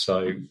far.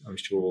 So I'm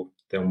sure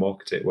they'll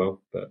market it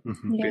well, but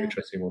it'll be an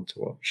interesting one to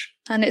watch.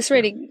 And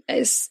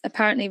it's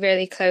apparently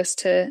really close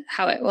to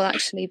how it will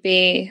actually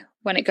be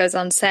when it goes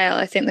on sale.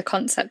 I think the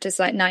concept is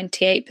like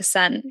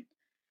 98%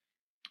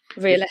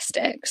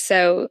 realistic.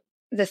 So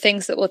the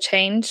things that will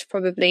change,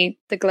 probably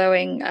the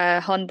glowing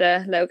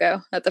Honda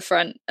logo at the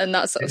front and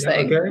that sort of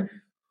thing. Okay?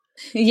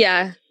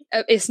 Yeah,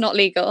 it's not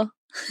legal.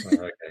 Oh,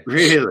 okay.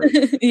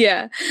 Really?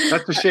 Yeah.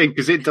 That's a shame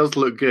because it does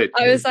look good.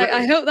 I was like,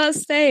 I hope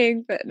that's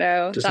staying, but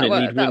no. Doesn't it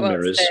need wing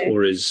mirrors,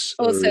 or is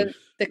also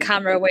the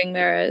camera wing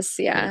mirrors?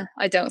 Yeah,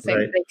 I don't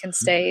think they can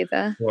stay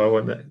either. Well,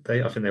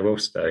 I think they will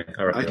stay.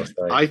 I reckon they'll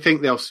stay. I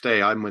think they'll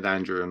stay. I'm with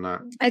Andrew on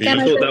that. Again,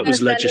 I thought that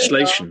was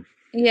legislation.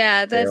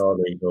 Yeah, they are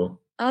legal.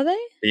 Are they?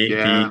 The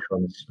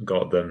e-trons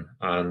got them,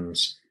 and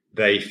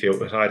they feel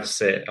that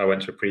I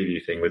went to a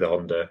preview thing with a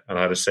Honda, and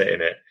I had to sit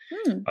in it,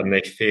 and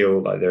they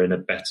feel like they're in a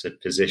better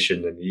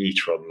position than the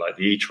e-tron. Like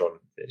the e-tron,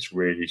 it's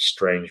really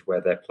strange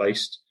where they're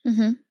placed.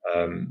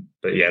 Mm-hmm.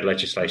 But yeah,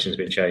 legislation's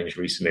been changed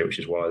recently, which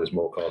is why there's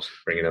more cars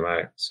bringing them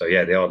out. So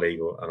yeah, they are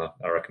legal, and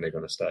I reckon they're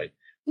going to stay.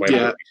 Whether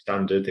it'll be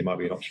standard, they might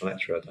be an optional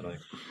extra. I don't know.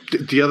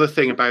 The other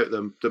thing about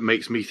them that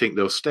makes me think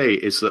they'll stay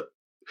is that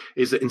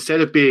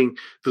instead of being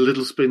the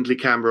little spindly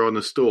camera on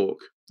a stalk,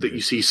 that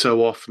you see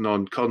so often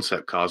on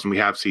concept cars, and we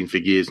have seen for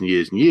years and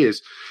years and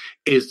years,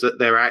 is that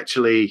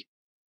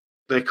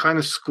they're kind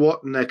of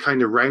squat and they're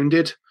kind of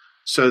rounded,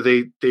 so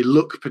they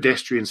look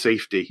pedestrian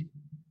safety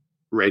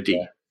ready.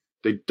 Yeah.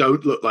 They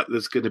don't look like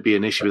there's going to be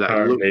an issue with that.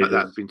 They look like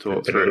that's been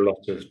thought There's been through. a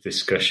lot of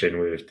discussion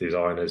with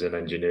designers and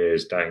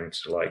engineers down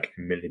to like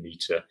a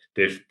millimeter.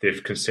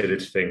 They've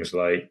considered things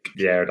like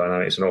the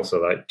aerodynamics and also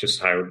like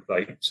just how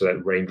like so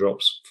that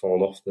raindrops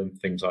fall off them,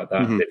 things like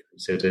that. They've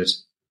considered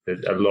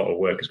that a lot of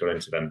work has gone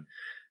into them,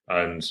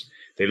 and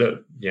they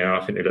look.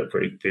 I think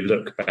they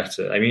look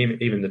better. I mean,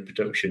 even the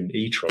production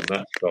e-tron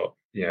that's got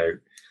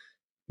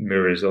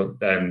mirrors on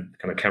kind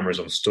of cameras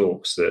on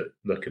stalks that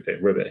look a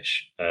bit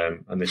rubbish,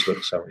 and this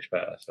looks so much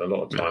better. So a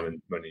lot of time and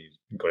money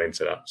got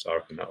into that, so I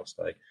reckon that'll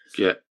stay.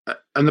 Yeah,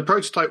 and the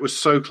prototype was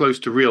so close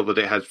to real that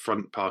it had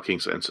front parking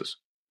sensors.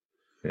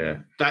 Yeah,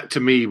 that to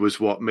me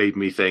was what made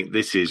me think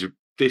this ready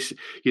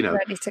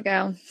to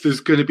go.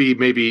 There's going to be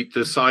maybe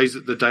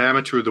the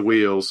diameter of the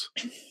wheels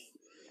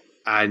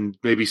and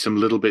maybe some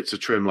little bits of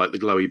trim like the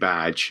glowy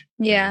badge.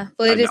 Yeah,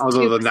 well, it is.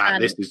 Other than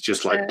that, this is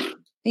just like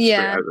straight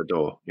out the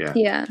door.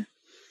 Yeah.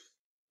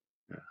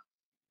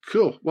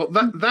 Cool. Well,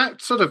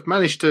 that sort of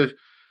managed to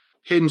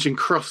hinge and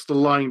cross the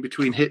line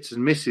between hits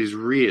and misses,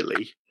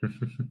 really,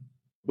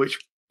 which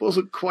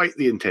wasn't quite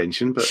the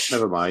intention, but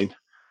never mind.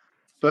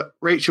 But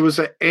Rachel, was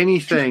there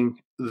anything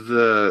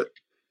that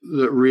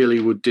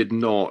really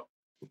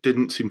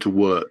didn't seem to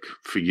work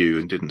for you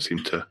and didn't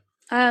seem to?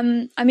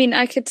 I mean,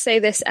 I could say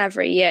this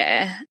every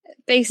year.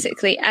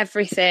 Basically,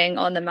 everything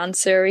on the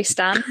Mansouri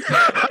stand.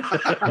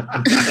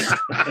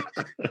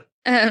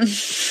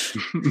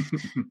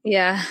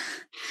 Yeah,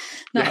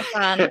 not a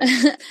fan.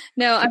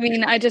 No, I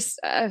mean, I just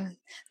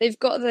they've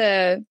got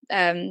the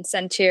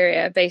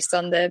Centuria based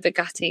on the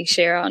Bugatti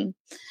Chiron,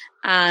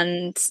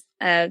 and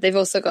they've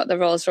also got the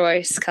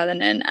Rolls-Royce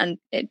Cullinan, and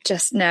they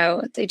just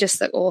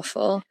look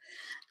awful.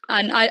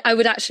 And I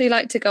would actually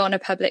like to go on a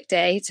public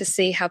day to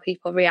see how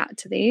people react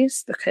to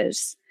these,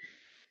 because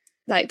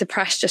like the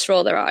press just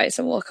roll their eyes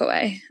and walk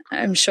away.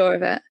 I'm sure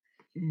of it.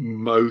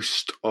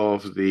 Most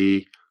of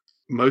the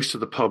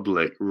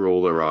public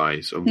roll their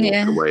eyes and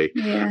walk away,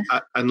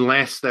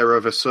 unless they're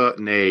of a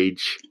certain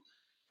age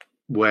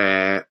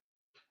where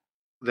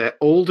they're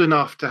old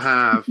enough to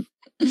have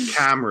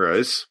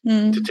cameras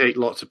to take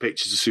lots of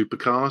pictures of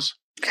supercars.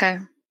 Okay.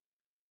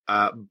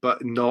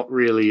 But not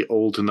really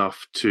old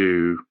enough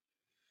to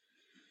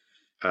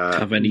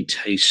have any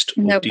taste.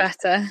 Know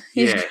better.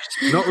 Yes,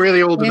 not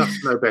really old enough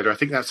to know better. I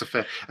think that's a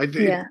fair.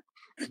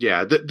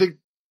 The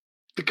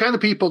kind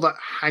of people that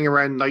hang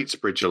around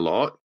Knightsbridge a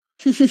lot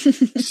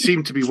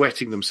seem to be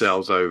wetting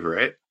themselves over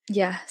it.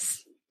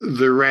 Yes.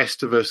 The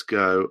rest of us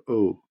go,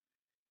 oh.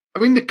 I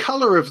mean, the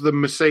colour of the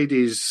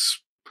Mercedes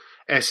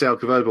SL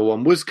convertible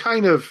one was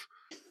kind of,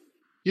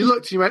 you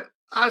looked and you went,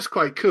 that's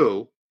quite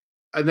cool.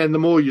 And then the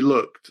more you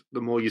looked,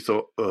 the more you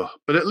thought, oh.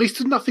 But at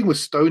least nothing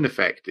was stone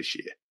effect this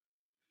year.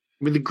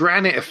 I mean, the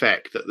granite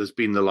effect that there's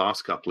been the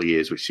last couple of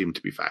years, which seemed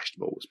to be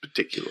fashionable, was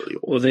particularly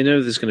awful. Well, they know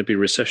there's going to be a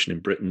recession in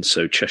Britain,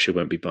 so Cheshire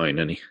won't be buying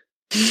any.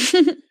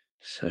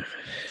 So,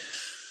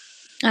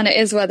 and it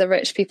is where the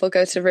rich people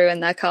go to ruin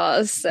their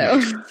cars.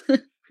 So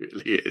it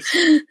really is.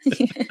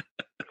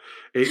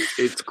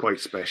 It's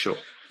quite special.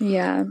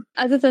 Yeah.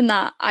 Other than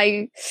that,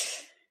 I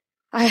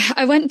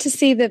went to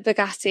see the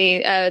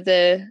Bugatti,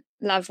 the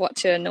La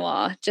Voiture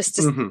Noire, just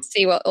to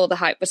see what all the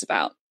hype was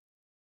about.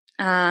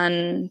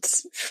 And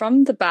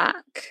from the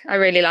back, I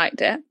really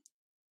liked it.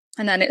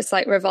 And then it's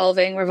like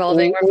revolving. All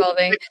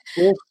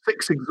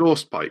 6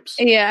 exhaust pipes.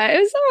 Yeah, it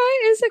was all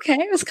right. It was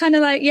okay. It was kind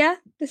of like, yeah,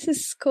 this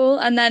is cool.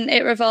 And then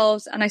it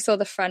revolved and I saw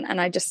the front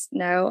and I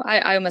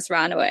almost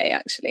ran away,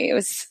 actually. It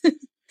was...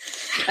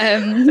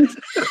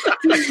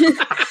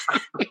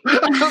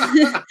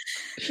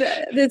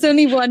 There's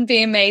only one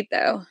being made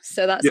though,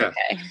 so that's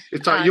okay.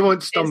 It's like you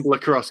won't stumble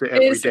across it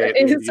every day.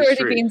 It's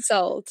already been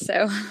sold,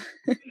 so...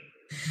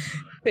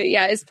 But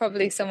yeah, it's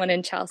probably someone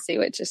in Chelsea,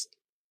 which is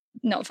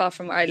not far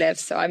from where I live,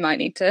 so I might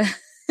need to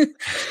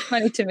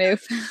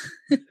move.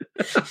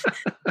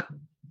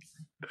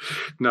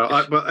 No,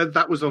 but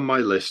that was on my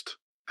list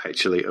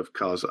actually of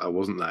cars that I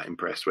wasn't that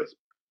impressed with.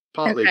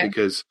 Partly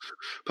because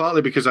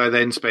I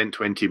then spent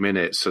 20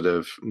 minutes sort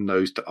of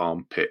nose to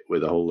armpit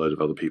with a whole load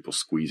of other people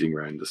squeezing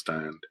around the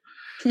stand.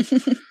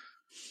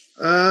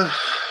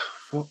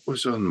 What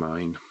was on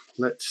mine?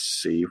 Let's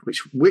see.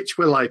 Which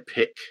will I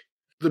pick?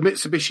 The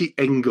Mitsubishi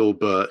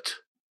Engelbert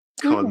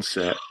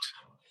concept.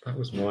 That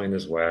was mine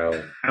as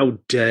well. How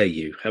dare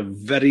you? How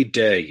very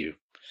dare you?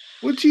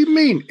 What do you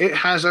mean? It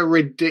has a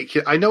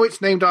ridiculous... I know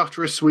it's named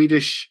after a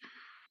Swedish...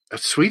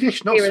 Not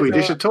Swedish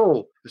at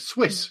all. A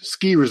Swiss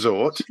ski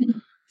resort.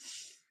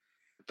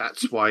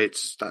 That's why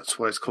it's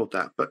called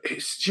that. But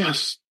it's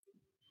just...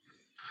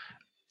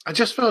 I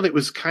just felt it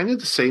was kind of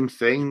the same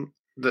thing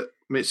that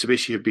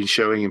Mitsubishi had been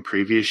showing in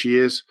previous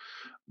years,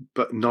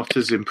 but not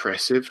as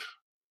impressive.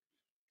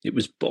 It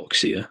was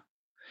boxier.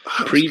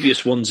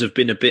 Previous ones have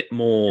been a bit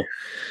more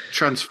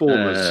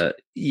Transformers.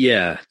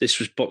 This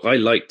was I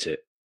liked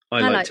it. I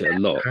liked it a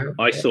lot.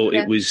 I thought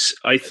it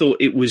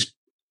was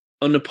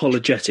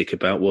unapologetic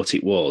about what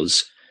it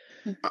was,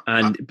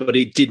 but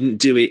it didn't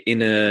do it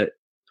in a.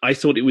 I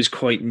thought it was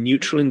quite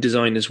neutral in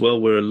design as well,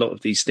 where a lot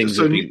of these things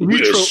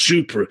we're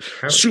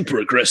super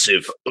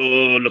aggressive.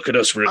 Oh, look at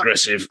us, we're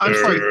aggressive.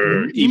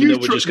 Even though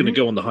we're just going to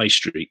go on the high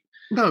street.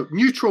 No,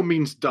 neutral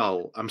means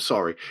dull. I'm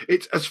sorry.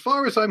 It's, as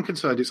far as I'm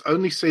concerned, its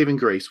only saving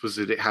grace was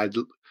that it had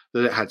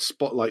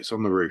spotlights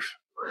on the roof.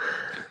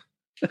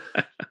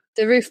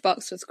 The roof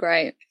box was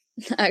great.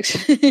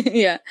 Actually,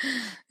 yeah,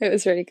 it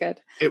was really good.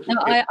 I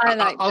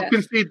liked it. I'll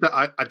concede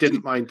that I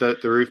didn't mind the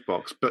roof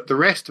box, but the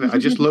rest of it, I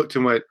just looked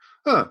and went,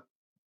 oh,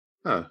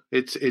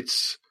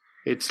 it's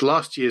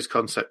last year's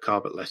concept car,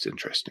 but less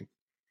interesting.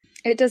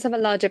 It does have a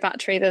larger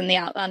battery than the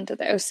Outlander,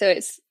 though, so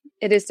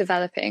it is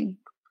developing.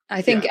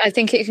 I think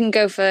it can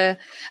go for.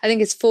 I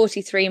think it's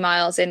 43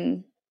 miles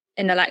in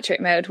electric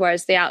mode,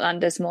 whereas the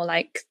Outlander's more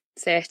like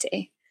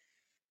 30.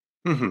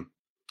 Mm-hmm.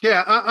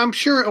 Yeah, I'm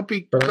sure it'll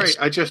be great.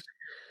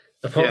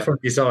 Apart from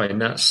design,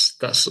 that's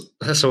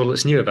all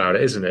that's new about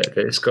it, isn't it?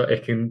 That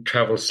it can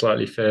travel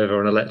slightly further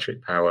on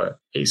electric power.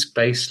 It's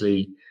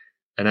basically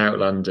an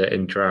Outlander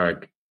in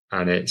drag,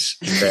 and it's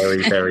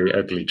very, very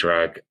ugly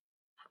drag.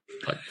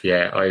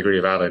 Yeah, I agree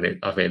with Alan.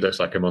 I think it looks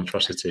like a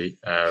monstrosity,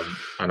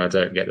 and I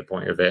don't get the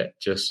point of it.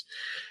 Just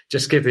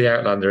give the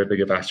Outlander a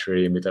bigger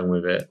battery and be done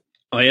with it.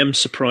 I am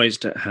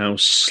surprised at how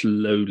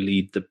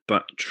slowly the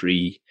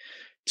battery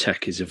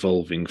tech is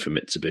evolving for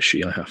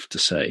Mitsubishi, I have to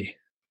say.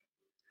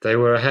 They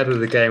were ahead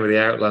of the game with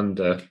the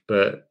Outlander,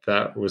 but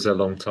that was a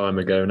long time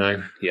ago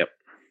now. Yep.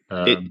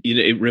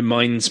 It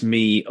reminds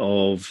me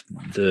of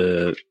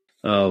the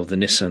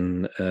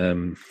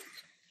Nissan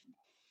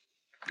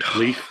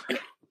Leaf.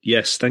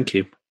 Yes, thank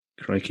you.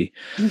 Crikey.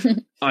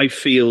 I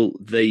feel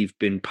they've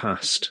been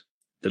past.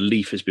 The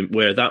Leaf has been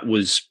where that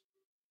was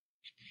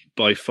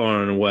by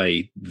far and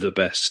away the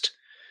best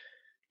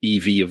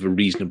EV of a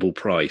reasonable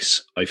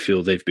price. I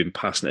feel they've been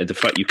past it. The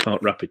fact you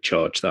can't rapid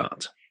charge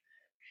that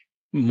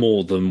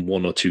more than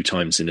 1 or 2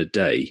 times in a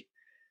day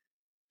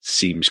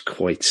seems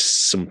quite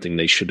something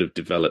they should have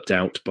developed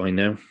out by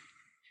now.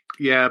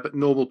 Yeah, but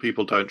normal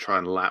people don't try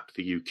and lap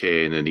the UK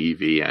in an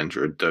EV,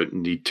 Andrew, and don't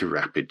need to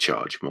rapid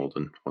charge more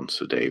than once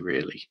a day,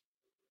 really.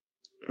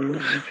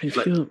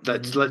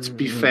 Let's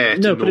be fair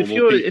to normal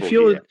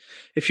people.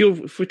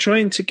 If we're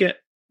trying to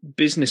get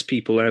business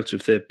people out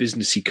of their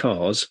businessy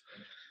cars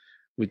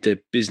with their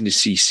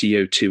businessy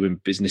CO2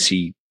 and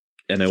businessy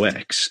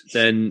NOx,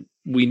 then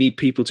we need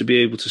people to be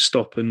able to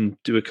stop and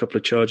do a couple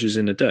of charges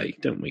in a day,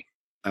 don't we?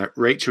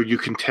 Rachel, you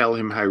can tell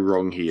him how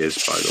wrong he is,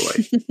 by the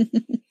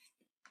way.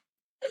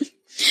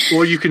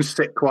 Or you can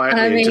sit quietly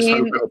and just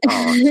hope it'll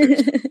pass.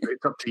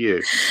 It's up to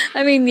you.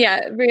 I mean,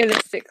 yeah,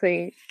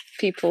 realistically,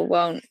 people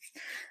won't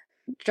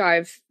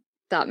drive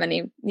that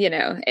many,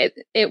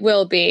 it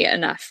will be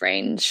enough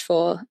range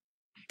for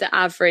the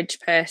average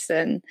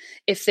person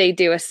if they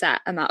do a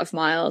set amount of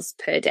miles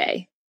per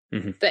day.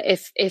 Mm-hmm. But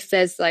if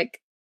there's like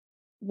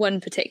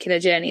one particular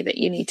journey that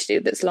you need to do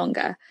that's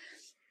longer,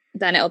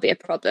 then it'll be a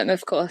problem,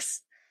 of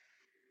course.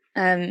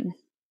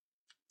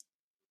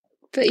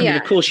 But yeah, I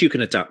mean, of course you can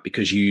adapt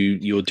because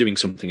you're doing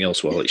something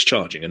else while it's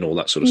charging and all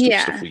that sort of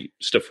stuff. Yeah.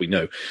 Stuff we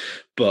know.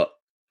 But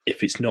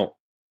if it's not,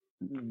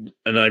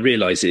 and I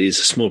realise it is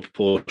a small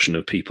proportion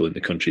of people in the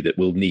country that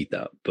will need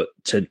that, but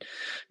to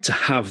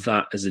have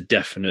that as a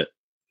definite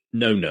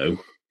no,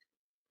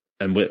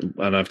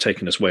 and I've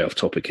taken us way off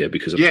topic here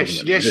because I'm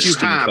yes, you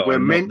have. We're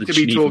meant to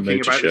be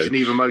talking about the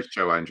Geneva Motor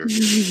Show, Andrew.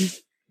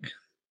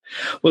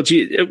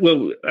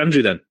 Well,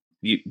 Andrew, then.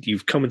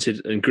 You've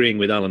commented agreeing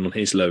with Alan on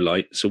his low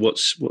light. So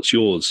what's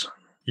yours?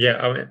 Yeah,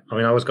 I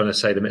mean, I was going to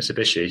say the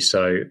Mitsubishi,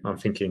 so I'm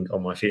thinking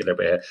on my feet a little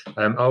bit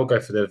here. I'll go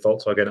for the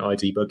Volkswagen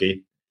ID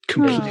Buggy.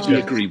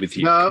 Completely agree with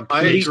you. No,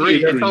 I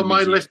agree. It's on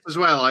my list as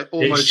well. I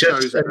almost chose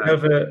it. It's just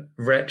another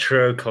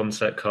retro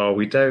concept car.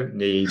 We don't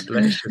need.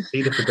 Let's just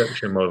see the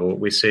production model.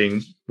 We're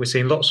seeing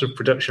lots of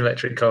production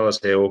electric cars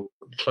here, or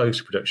close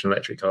to production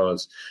electric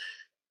cars.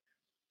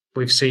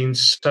 We've seen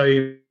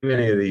so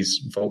many of these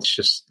Volts.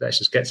 Let's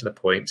just get to the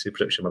point, to the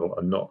production model,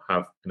 and not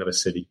have another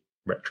silly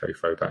retro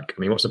throwback.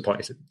 I mean, what's the point?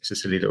 It's a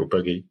silly little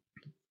buggy.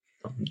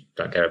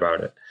 Don't care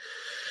about it.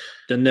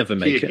 They'll never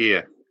make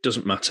it.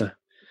 Doesn't matter.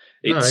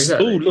 It's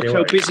exactly. Look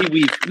how busy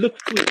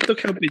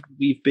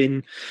we've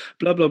been.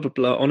 Blah blah blah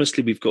blah.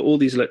 Honestly, we've got all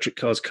these electric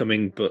cars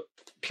coming, but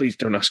please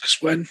don't ask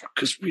us when,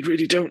 because we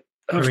really don't.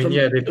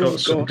 They've got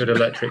some good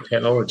electric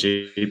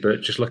technology, but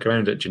just look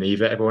around at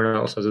Geneva. Everyone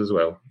else has as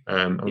well.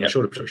 I'm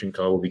sure the production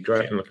car will be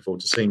great. I'm looking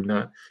forward to seeing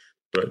that.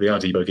 But the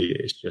RD Buggy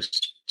is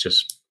it's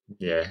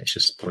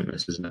just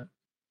pointless, isn't it?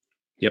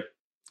 Yep,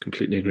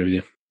 completely agree with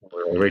you.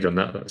 I'll read on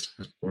that. That's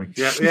boring.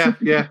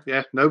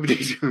 Yeah.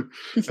 Nobody's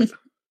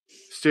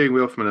steering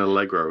wheel from an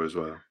Allegro as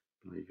well.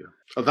 There you go.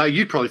 Although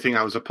you'd probably think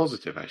that was a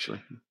positive,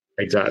 actually.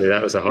 Exactly,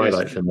 that was a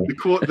highlight for me. The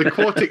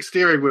Quartic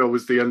steering wheel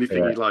was the only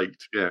thing he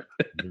liked. Yeah.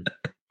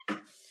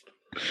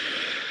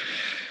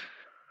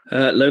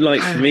 Low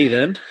light for me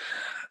then.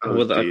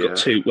 I've got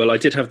 2. Well, I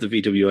did have the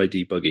VW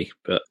ID Buggy,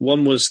 but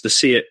one was the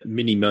Seat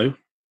Minimo.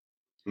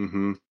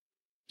 Mm-hmm.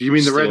 Do you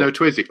mean the Still- Renault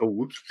Twizy? Oh,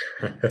 whoops.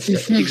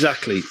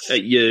 Exactly.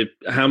 You're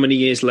how many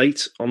years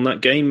late on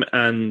that game?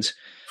 And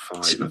 5,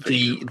 I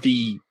think.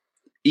 the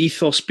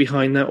ethos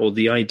behind that, or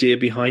the idea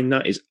behind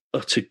that, is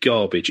utter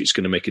garbage. It's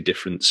going to make a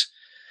difference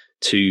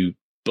to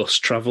bus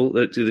travel.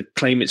 The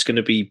claim it's going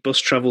to be bus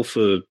travel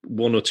for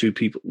 1 or 2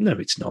 people. No,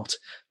 it's not.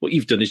 What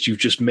you've done is you've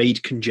just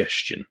made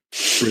congestion.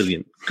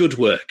 Brilliant. Good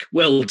work.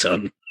 Well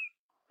done.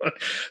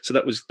 So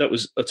that was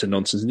utter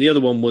nonsense. And the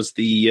other one was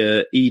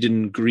the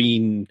Eden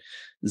Green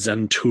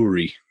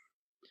Zanturi.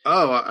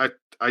 Oh,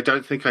 I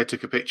don't think I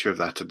took a picture of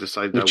that and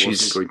decided Which I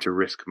wasn't is going to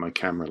risk my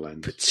camera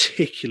lens.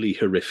 Particularly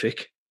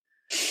horrific.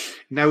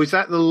 Now, is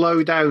that the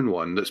low down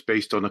one that's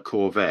based on a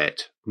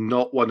Corvette,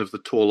 not one of the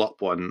tall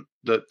up one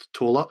that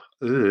tall up?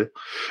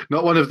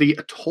 Not one of the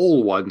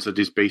tall ones that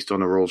is based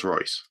on a Rolls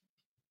Royce?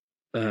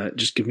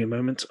 Just give me a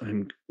moment.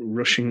 I'm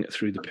rushing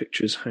through the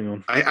pictures. Hang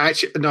on. I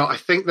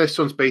think this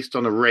one's based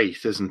on a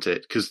Wraith, isn't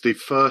it? Because the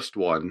first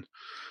one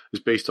is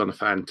based on a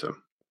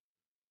Phantom.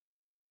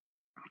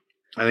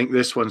 I think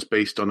this one's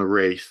based on a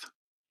Wraith.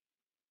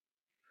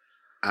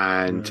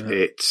 And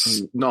it's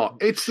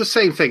the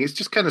same thing. It's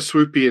just kind of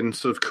swoopy and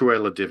sort of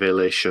Cruella de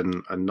Vil-ish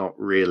and not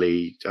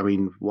really, I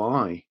mean,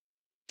 why?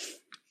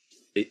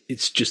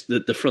 It's just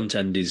that the front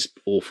end is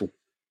awful.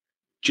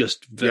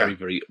 Just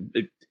very.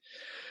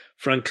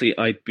 Frankly,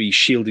 I'd be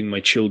shielding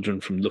my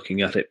children from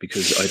looking at it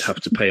because I'd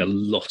have to pay a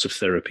lot of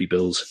therapy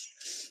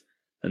bills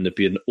and there'd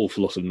be an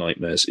awful lot of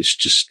nightmares. It's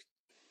just,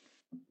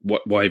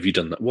 why have you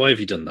done that? Why have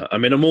you done that? I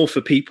mean, I'm all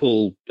for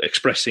people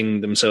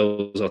expressing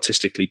themselves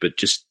artistically, but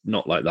just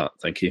not like that.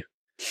 Thank you.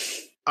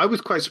 I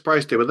was quite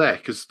surprised they were there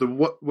because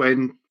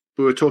when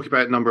we were talking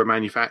about a number of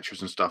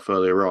manufacturers and stuff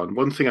earlier on,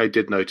 one thing I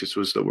did notice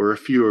was that there were a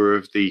fewer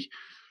of the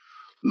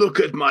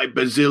look at my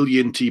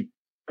bazillion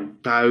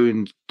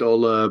pound,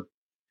 dollar,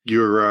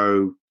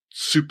 euro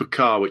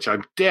supercar, which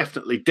I'm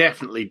definitely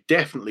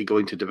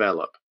going to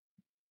develop.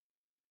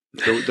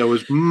 There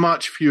was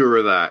much fewer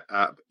of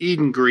that.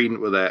 Eden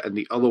Green were there, and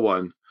the other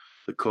one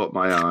that caught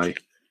my eye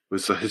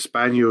was the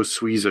Hispano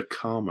Suiza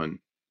Carmen,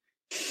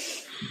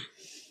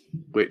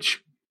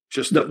 which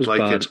just looked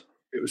like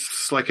it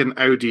was like an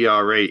Audi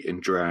R8 in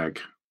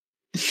drag.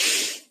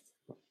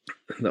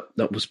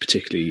 That was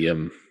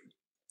particularly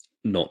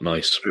not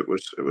nice. It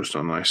was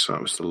not nice.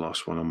 That was the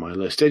last one on my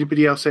list.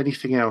 Anybody else?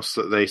 Anything else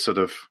that they sort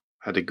of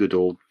had a good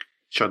old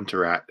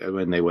shunter at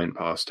when they went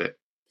past it?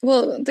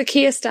 Well, the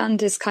Kia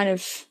stand is kind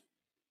of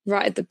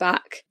right at the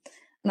back,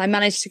 and I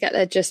managed to get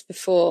there just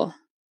before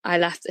I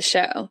left the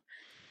show,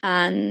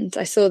 and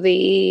I saw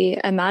the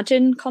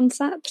Imagine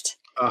concept.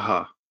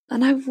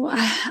 And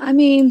I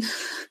mean,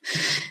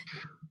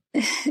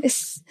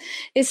 it's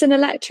an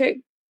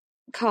electric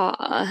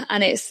car,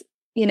 and it's,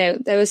 you know,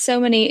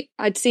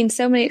 I'd seen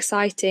so many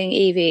exciting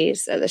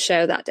EVs at the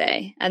show that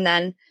day, and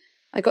then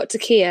I got to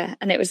Kia,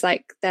 and it was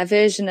like their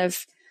version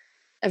of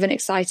an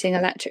exciting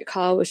electric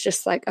car was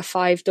just like a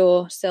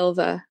 5-door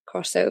silver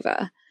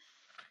crossover.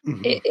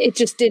 Mm-hmm. It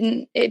just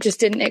didn't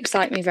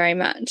excite me very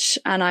much,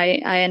 and I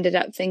ended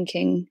up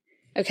thinking,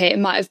 okay, it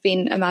might have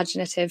been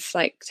imaginative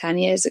like 10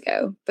 years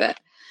ago, but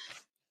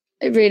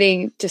it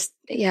really just,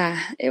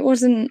 it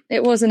wasn't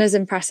as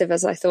impressive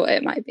as I thought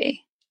it might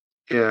be.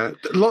 Yeah,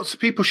 lots of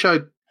people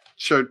showed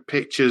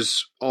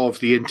pictures of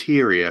the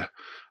interior,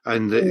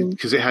 and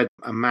because it had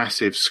a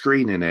massive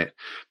screen in it.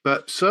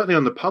 But certainly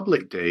on the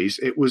public days,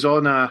 it was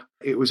on a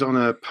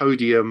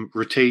podium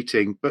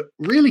rotating, but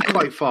really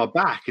quite far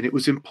back, and it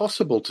was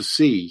impossible to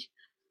see.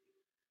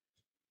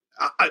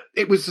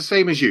 It was the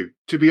same as you.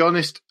 To be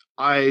honest,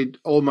 I'd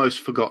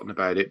almost forgotten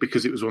about it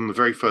because it was one of the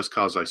very first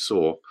cars I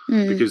saw,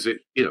 because it,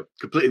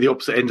 completely the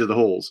opposite end of the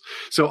halls.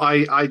 So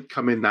I'd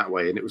come in that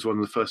way, and it was one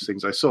of the first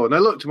things I saw. And I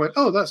looked and went,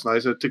 oh, that's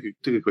nice. I took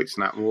a quick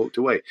snap and walked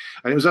away.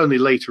 And it was only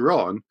later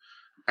on,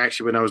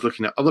 actually, when I was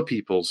looking at other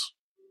people's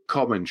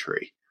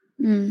commentary,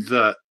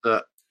 that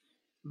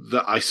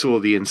I saw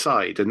the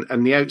inside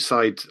and the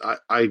outside.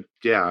 I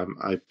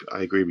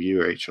agree with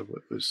you, Rachel.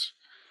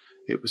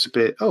 It was a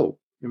bit. Oh,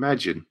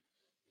 Imagine.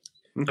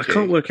 Okay. I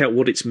can't work out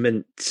what it's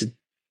meant to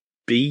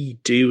be,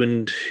 do,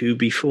 and who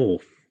be for.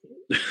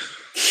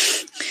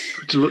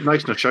 To look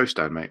nice on a show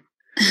stand, mate.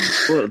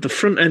 Well, the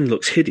front end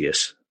looks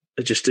hideous.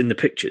 Just in the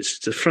pictures,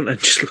 the front end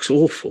just looks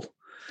awful.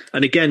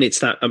 And again, it's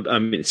that. I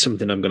mean, it's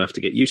something I'm going to have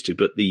to get used to.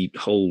 But the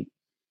whole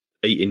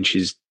 8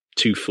 inches,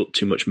 2 foot,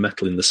 too much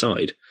metal in the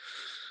side.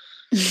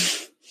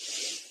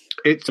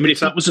 If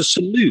that was a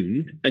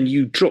saloon and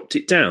you dropped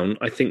it down,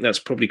 I think that's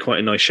probably quite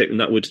a nice shape, and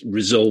that would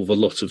resolve a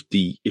lot of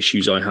the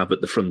issues I have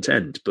at the front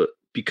end. But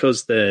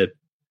because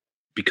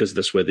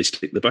that's where they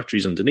stick the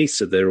batteries underneath,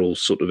 so they're all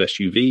sort of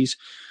SUVs.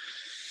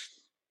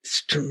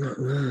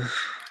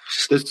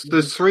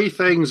 There's 3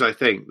 things I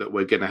think that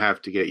we're going to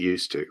have to get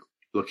used to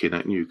looking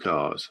at new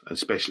cars,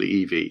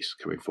 especially EVs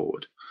coming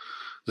forward.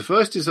 The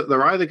first is that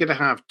they're either going to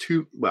have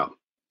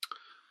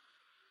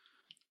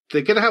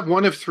they're going to have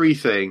one of 3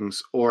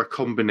 things or a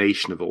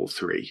combination of all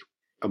 3,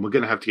 and we're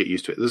going to have to get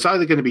used to it. There's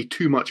either going to be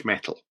too much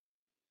metal,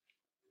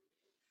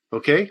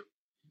 okay?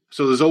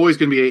 So there's always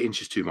going to be 8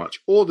 inches too much,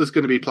 or there's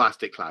going to be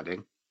plastic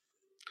cladding,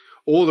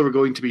 or there are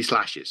going to be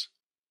slashes.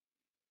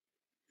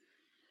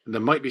 And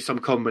there might be some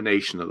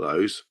combination of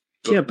those.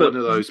 But one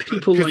of those,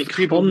 people like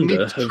people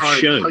Honda have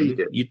shown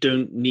it. You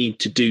don't need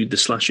to do the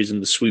slashes and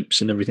the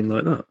swoops and everything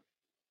like that.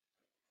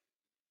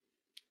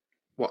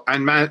 Well,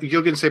 and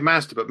you're going to say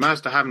Mazda, but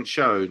Mazda haven't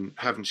shown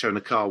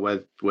a car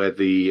where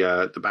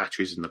the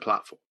battery's in the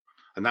platform,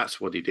 and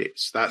that's what it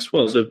is. That's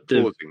what's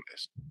causing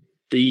this.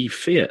 The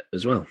Fiat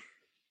as well.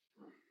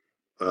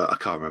 I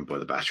can't remember where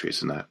the battery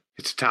is in that.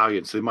 It's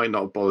Italian, so they might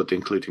not have bothered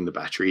including the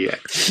battery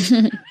yet.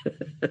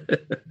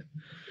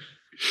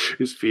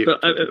 But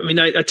I mean,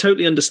 I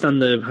totally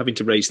understand the having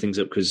to raise things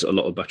up because a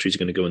lot of batteries are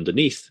going to go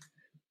underneath.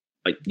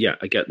 I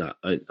get that.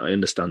 I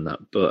understand that,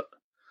 but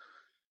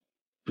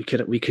we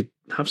could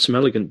have some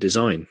elegant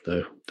design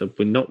though.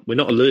 We're not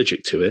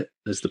allergic to it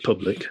as the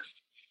public.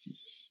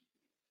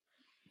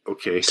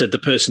 Okay, said the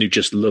person who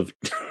just loved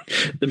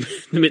the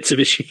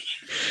Mitsubishi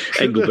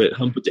Engelbert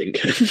Humperdinck.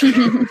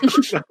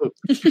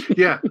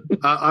 Yeah,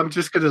 I'm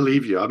just going to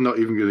leave you. I'm not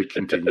even going to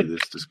continue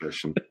this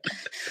discussion.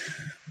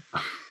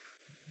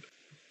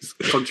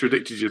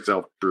 Contradicted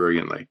yourself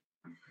brilliantly.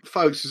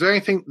 Folks, is there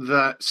anything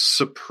that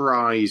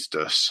surprised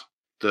us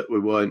that we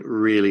weren't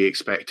really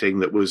expecting,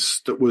 that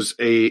was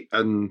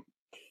an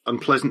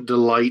unpleasant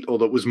delight, or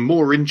that was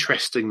more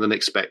interesting than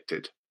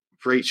expected?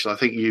 Rachel, I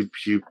think you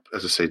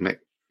as I said, Nick,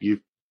 you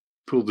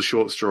pulled the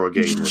short straw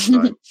again this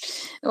time.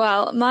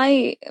 Well,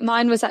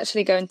 mine was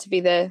actually going to be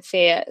the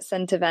Fiat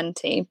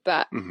Centoventi,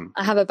 but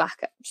I have a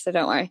backup, so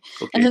don't worry.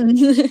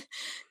 Okay.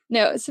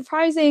 No,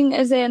 surprising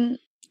as in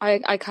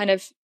I kind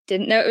of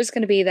didn't know it was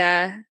going to be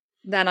there.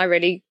 Then I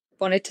really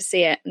wanted to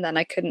see it, and then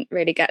I couldn't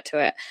really get to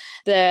it.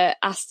 The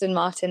Aston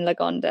Martin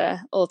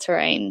Lagonda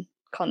all-terrain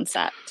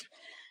concept.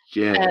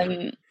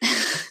 Yeah.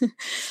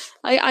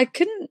 I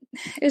couldn't.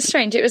 It was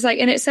strange. It was like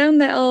in its own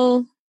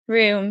little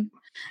room,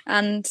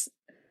 and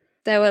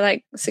there were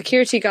like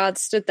security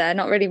guards stood there,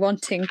 not really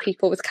wanting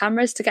people with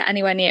cameras to get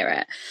anywhere near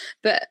it.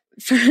 But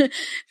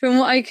from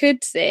what I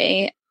could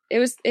see,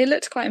 it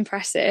looked quite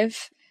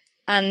impressive,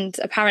 and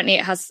apparently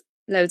it has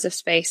loads of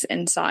space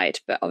inside,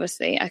 but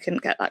obviously I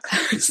couldn't get that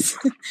close.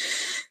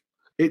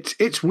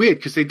 It's weird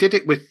because they did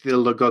it with the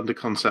Lagonda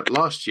concept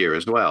last year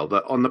as well,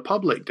 that on the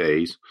public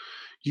days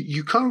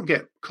you can't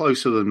get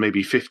closer than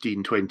maybe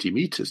 15-20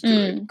 meters to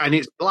it, and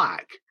it's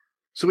black,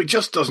 so it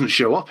just doesn't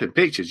show up in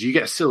pictures. You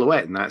get a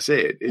silhouette and that's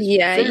it.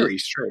 It's very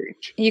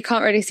strange. You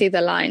can't really see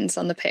the lines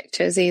on the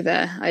pictures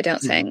either, I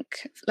don't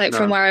think.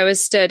 From where I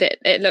was stood,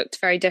 it looked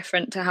very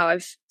different to how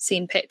I've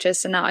seen pictures,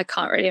 so now I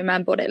can't really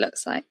remember what it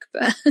looks like.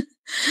 But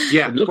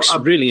yeah, it looks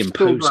really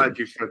imposing. I'm so glad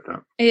you said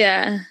that.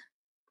 Yeah.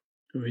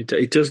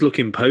 It does look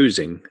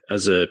imposing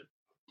as a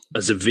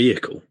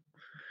vehicle.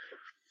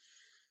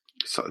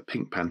 It's like a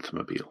Pink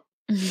Panther-mobile.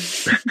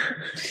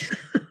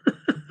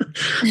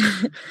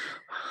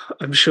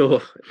 I'm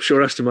sure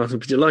Aston Martin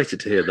would be delighted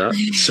to hear that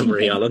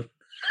summary, Alan.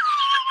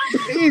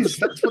 It is.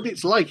 That's what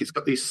it's like. It's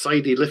got these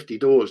sidey, lifty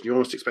doors, and you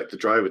almost expect the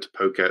driver to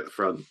poke out the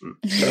front.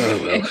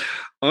 Oh,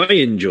 well, I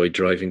enjoyed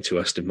driving to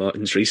Aston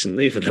Martins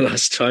recently for the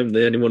last time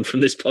that anyone from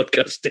this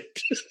podcast did.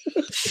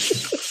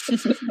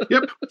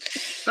 Yep,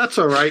 that's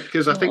all right,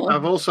 because I think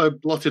I've also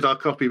blotted our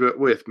copybook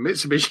with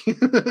Mitsubishi.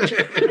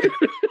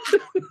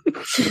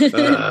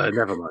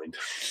 Never mind.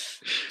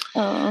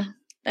 Oh.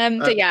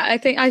 But yeah, I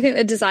think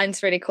the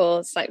design's really cool.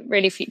 It's like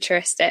really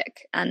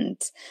futuristic, and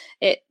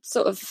it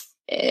sort of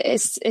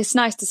it's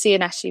nice to see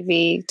an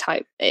SUV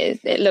type.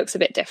 It looks a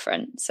bit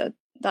different, so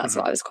that's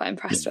what I was quite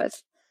impressed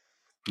with.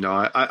 No,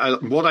 I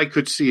what I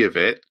could see of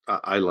it,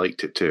 I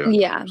liked it too.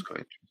 Yeah,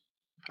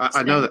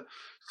 I know that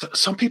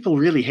some people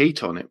really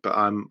hate on it, but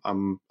I'm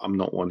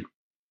not one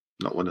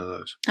of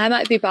those. I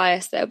might be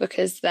biased though,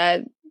 because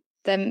they're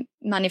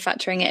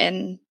manufacturing it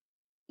in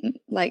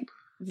like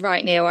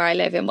right near where I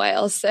live in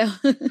Wales, so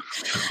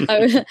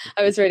I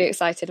was really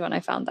excited when I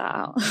found that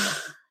out.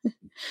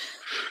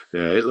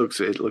 Yeah, it looks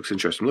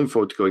interesting. I'm looking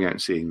forward to going out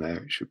and seeing there.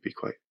 It should be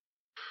quite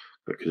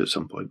good at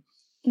some point.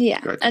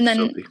 Yeah, and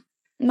then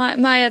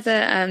my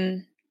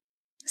other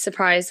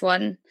surprise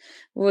one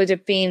would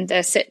have been the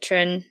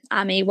Citroen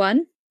Ami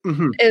 1.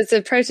 Mm-hmm. It was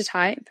a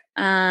prototype,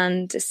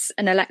 and it's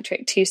an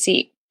electric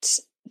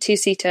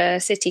two-seater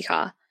city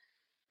car,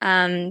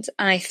 and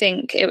I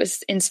think it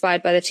was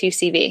inspired by the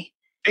 2CV.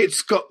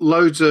 It's got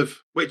loads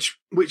of which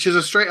is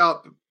a straight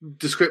up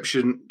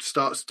description,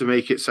 starts to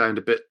make it sound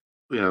a bit,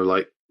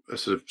 like a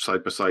sort of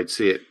side by side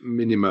Seat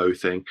Minimo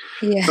thing.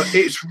 Yeah. But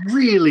it's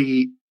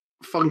really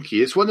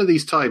funky. It's one of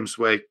these times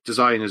where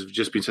designers have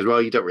just been said,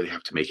 well, you don't really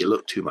have to make it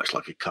look too much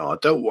like a car.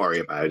 Don't worry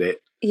about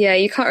it. Yeah,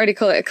 you can't really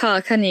call it a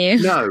car, can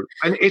you? No,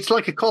 and it's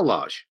like a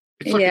collage.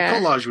 It's like a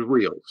collage with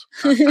wheels,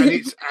 and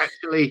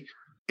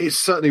it's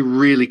certainly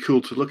really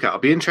cool to look at. I'll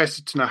be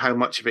interested to know how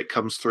much of it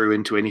comes through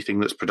into anything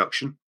that's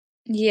production.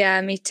 Yeah,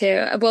 me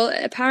too. Well,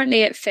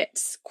 apparently it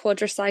fits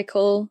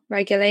quadricycle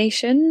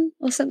regulation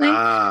or something,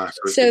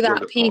 so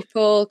that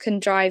people can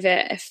drive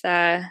it if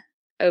they're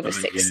over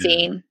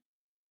 16.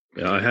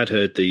 Yeah, I had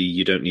heard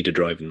you don't need a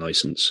driving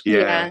license.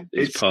 Yeah,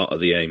 it's part of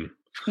the aim.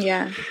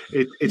 Yeah.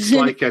 It's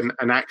like an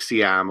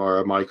Axiom or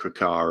a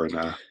microcar and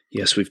a.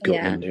 Yes, we've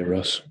got one near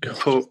us.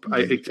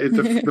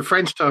 The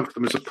French term for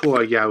them is a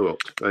poor yaourt,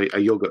 a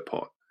yogurt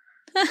pot,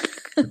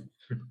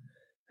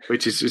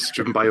 which is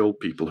driven by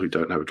old people who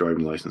don't have a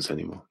driving license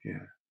anymore.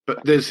 Yeah,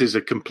 but this is a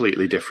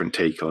completely different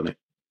take on it.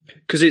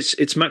 Because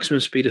it's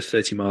maximum speed of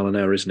 30 mile an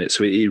hour, isn't it?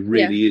 So it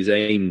really is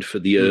aimed for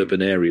the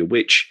urban area,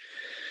 which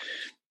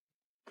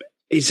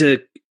is a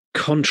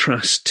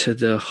contrast to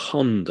the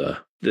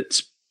Honda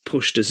that's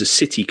pushed as a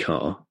city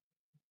car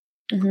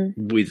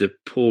with a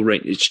poor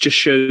range. It just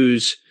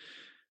shows.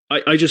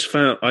 I just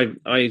found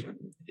I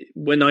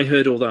when I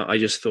heard all that, I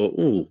just thought,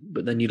 oh,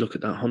 but then you look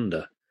at that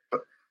Honda,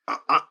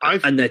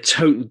 and they're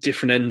total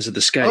different ends of the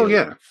scale. Oh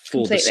yeah,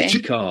 for the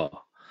city car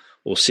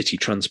or city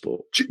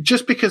transport.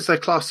 Just because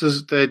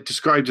they're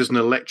described as an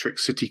electric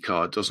city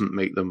car doesn't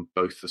make them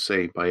both the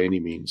same by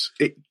any means.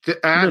 In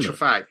actual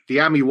fact,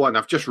 the AMI 1,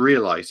 I've just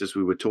realised as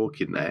we were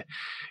talking there,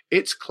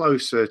 it's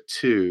closer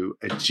to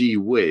a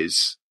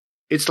G-Wiz.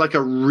 It's like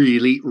a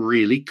really,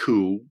 really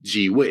cool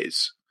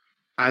G-Wiz.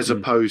 As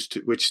opposed to,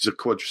 which is a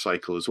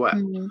quadricycle as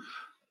well,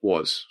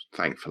 was,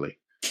 thankfully.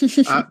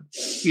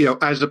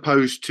 As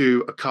opposed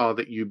to a car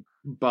that you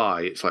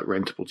buy, it's like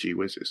rentable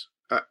G-Wizzes.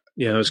 I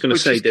was going to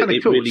say that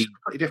it cool. really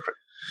different.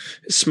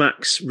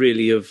 Smacks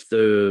really of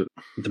the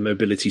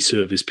mobility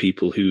service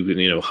people who,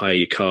 hire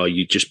your car,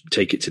 you just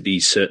take it to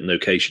these certain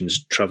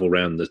locations, travel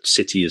around the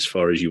city as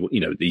far as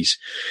these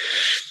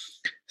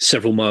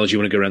several miles you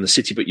want to go around the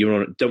city, but you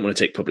don't want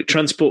to take public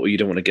transport, or you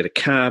don't want to get a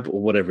cab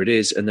or whatever it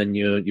is, and then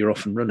you're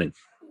off and running.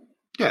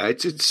 Yeah,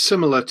 it's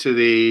similar to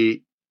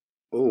the.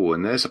 Oh,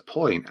 and there's a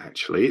point,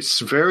 actually. It's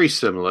very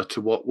similar to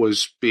what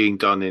was being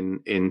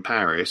done in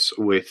Paris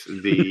with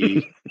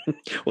the...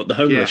 the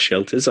homeless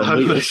shelters?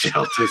 Homeless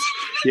shelters,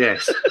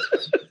 yes.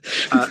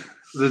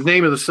 The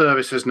name of the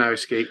service has now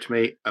escaped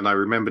me, and I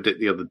remembered it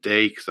the other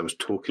day because I was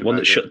talking about it. The one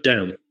that shut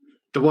down?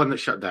 The one that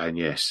shut down,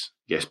 yes.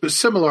 Yes, but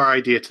similar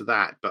idea to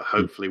that, but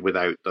hopefully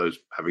without those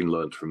having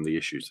learned from the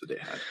issues that it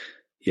had.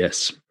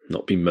 Yes,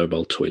 not being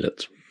mobile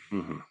toilets.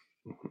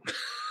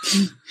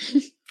 Shall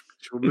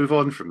we move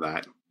on from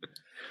that?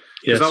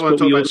 Yes, what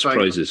were your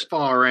surprises?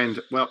 Far end.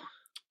 Well,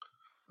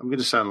 I'm going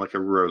to sound like a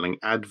rolling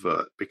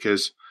advert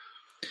because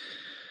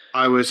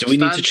I was. Do we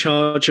need to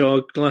charge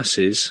our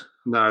glasses?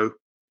 No,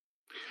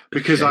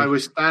 because I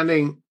was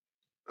standing.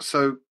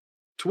 So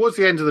towards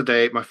the end of the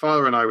day, my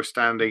father and I were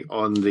standing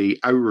on the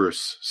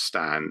Aurus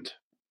stand,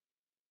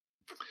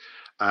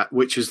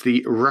 which is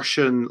the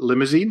Russian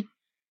limousine.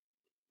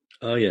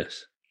 Oh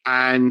yes.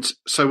 And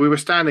so we were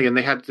standing, and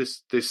they had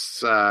this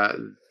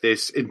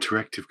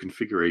interactive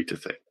configurator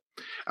thing.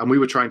 And we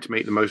were trying to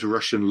make the most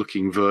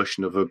Russian-looking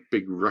version of a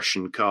big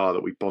Russian car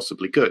that we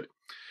possibly could.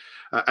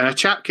 And a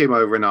chap came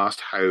over and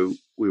asked how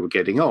we were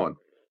getting on.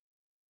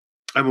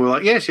 And we were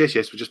like, yes, we're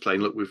just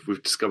playing. Look,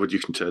 we've discovered you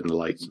can turn the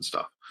lights and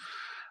stuff.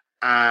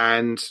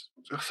 And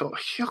I thought,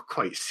 you're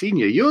quite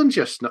senior.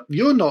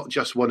 You're not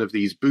just one of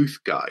these booth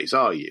guys,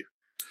 are you?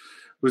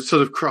 It was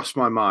sort of crossed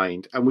my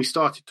mind. And we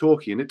started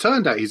talking. And it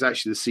turned out he's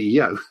actually the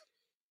CEO.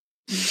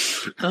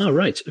 Oh,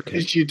 right. Okay.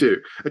 As you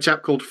do. A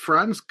chap called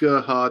Franz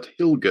Gerhard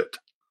Hilgert,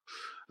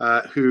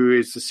 who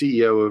is the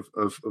CEO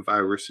of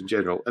Aurus in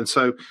general. And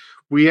so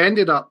we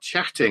ended up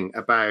chatting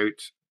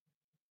about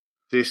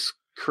this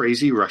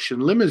crazy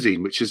Russian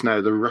limousine, which is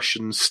now the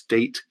Russian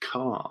state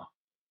car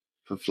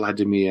for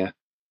Vladimir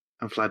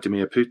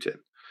Putin.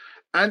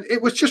 And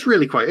it was just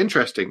really quite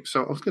interesting.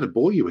 So I was going to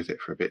bore you with it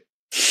for a bit.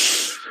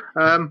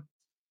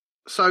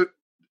 So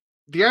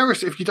the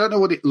Aurus, if you don't know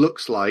what it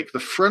looks like, the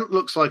front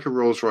looks like a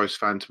Rolls-Royce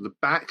Phantom, the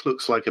back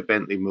looks like a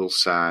Bentley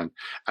Mulsanne,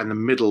 and the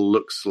middle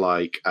looks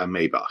like a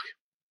Maybach.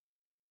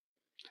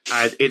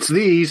 And it's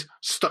these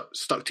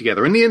stuck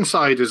together, and the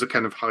inside is a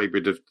kind of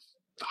hybrid of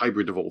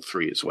all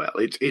three as well.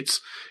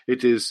 It's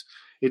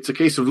a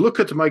case of look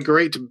at my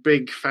great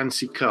big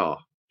fancy car.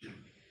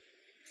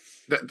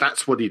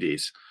 That's what it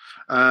is.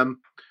 But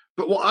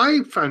what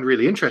I found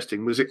really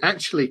interesting was it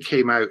actually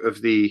came out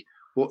of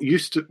what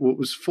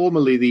was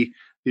formerly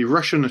the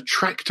Russian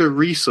Tractor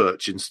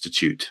Research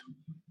Institute,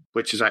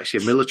 which is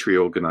actually a military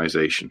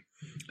organization.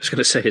 I was going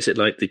to say, is it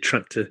like the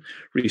Tractor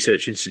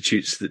Research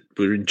Institutes that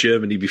were in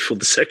Germany before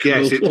the Second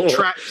World War? Yes, it's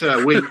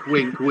Tractor, wink,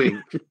 wink,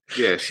 wink.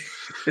 Yes.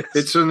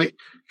 It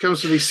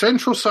comes from the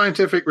Central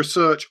Scientific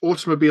Research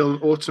Automobile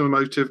and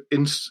Automotive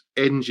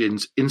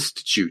Engines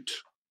Institute,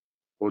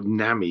 or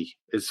NAMI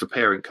is the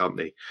parent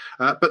company.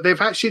 But they've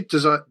actually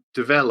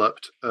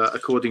developed,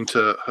 according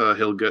to Herr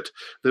Hilgert,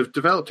 they've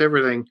developed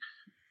everything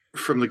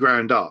from the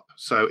ground up.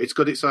 So it's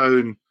got its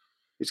own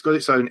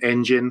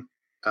engine,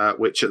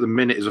 which at the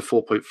minute is a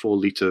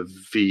 4.4 litre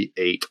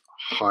V8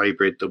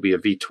 hybrid. There'll be a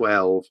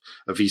V12,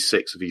 a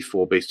V6, a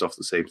V4 based off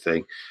the same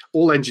thing,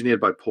 all engineered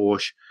by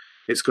Porsche.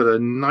 It's got a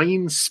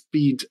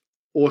 9-speed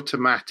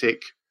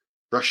automatic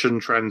Russian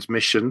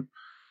transmission,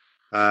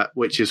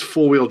 which is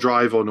 4-wheel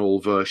drive on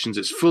all versions.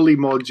 It's fully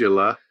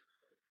modular.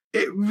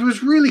 It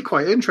was really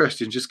quite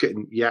interesting just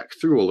getting yacked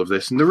through all of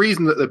this. And the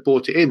reason that they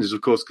bought it in is,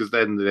 of course, because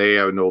then they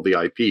own all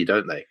the IP,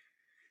 don't they?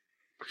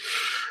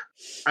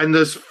 And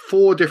there's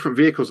 4 different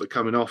vehicles that are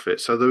coming off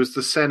it. So there was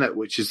the Senate,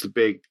 which is the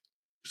big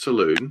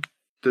saloon.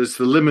 There's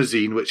the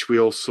limousine, which we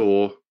all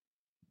saw.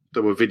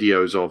 There were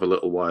videos of a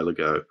little while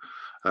ago.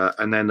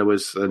 And then there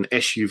was an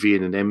SUV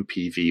and an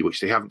MPV,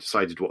 which they haven't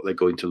decided what they're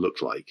going to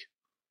look like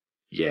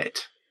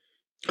yet.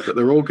 But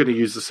they're all going to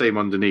use the same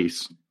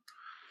underneath.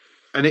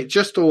 And it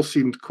just all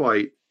seemed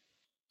quite,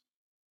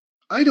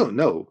 I don't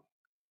know.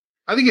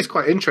 I think it's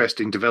quite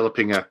interesting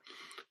developing a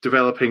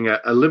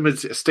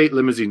state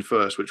limousine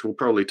first, which will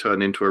probably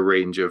turn into a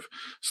range of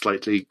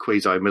slightly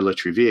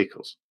quasi-military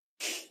vehicles.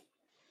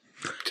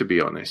 To be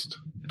honest,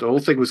 the whole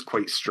thing was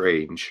quite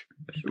strange.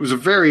 It was a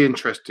very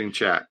interesting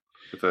chat.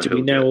 Do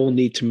we now all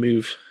need to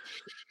move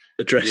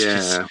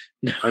addresses?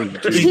 Yeah.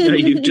 No,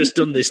 you've just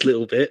done this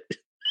little bit.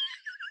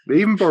 They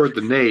even borrowed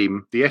the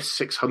name. The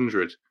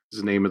S600 is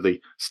the name of the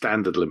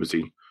standard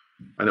limousine,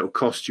 and it will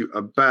cost you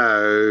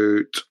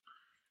about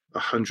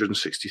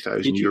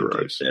 160,000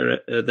 euros.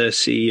 Their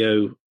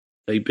CEO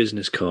a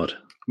business card?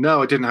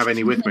 No, I didn't have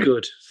any with me.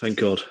 Good, thank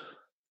God.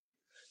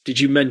 Did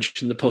you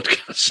mention the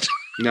podcast?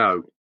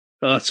 No.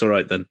 Oh, that's all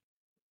right then.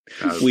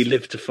 No. We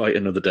live to fight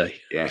another day.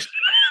 Yes.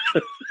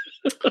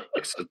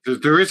 Yes.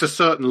 There is a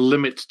certain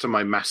limit to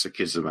my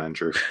masochism,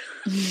 Andrew.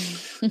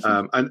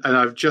 And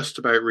I've just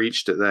about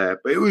reached it there.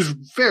 But it was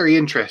very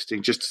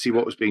interesting just to see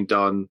what was being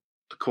done,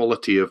 the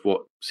quality of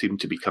what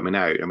seemed to be coming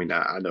out. I mean,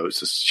 I know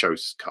it's a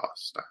show's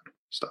cast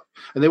stuff.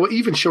 And they were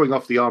even showing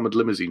off the armoured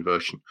limousine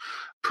version.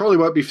 Probably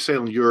won't be for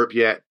sale in Europe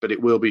yet, but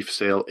it will be for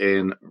sale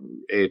in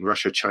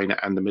Russia, China,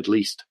 and the Middle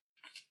East.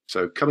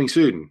 So coming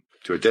soon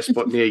to a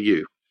despot near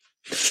you.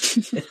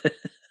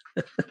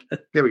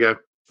 There we go.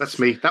 That's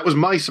me. That was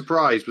my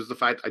surprise, was the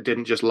fact I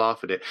didn't just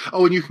laugh at it.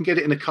 Oh, and you can get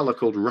it in a colour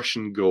called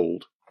Russian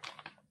gold.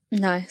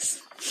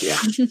 Nice. Yeah.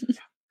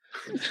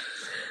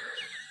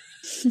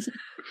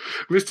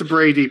 Mr.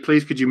 Brady,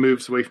 please could you move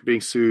us away from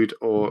being sued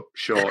or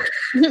shot?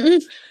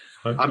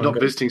 I'm not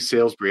visiting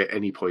Salisbury at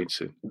any point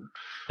soon.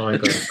 I'm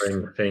going to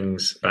bring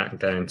things back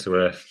down to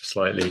earth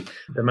slightly.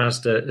 The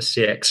Mazda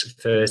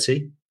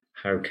CX-30.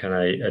 How can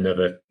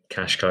another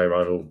Qashqai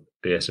rival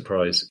be a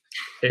surprise?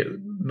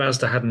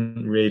 Mazda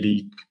hadn't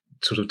really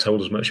sort of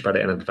told us much about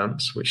it in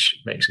advance,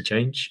 which makes a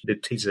change. They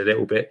teased it a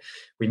little bit.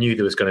 We knew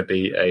there was going to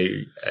be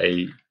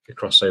a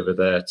crossover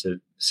there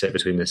to sit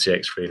between the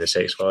CX-3 and the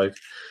CX-5.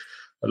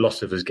 A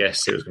lot of us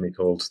guessed it was going to be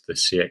called the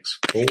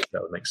CX-4.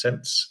 That would make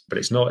sense. But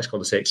it's not. It's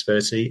called the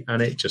CX-30,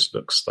 and it just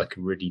looks like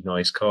a really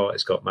nice car.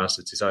 It's got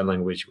Mazda's design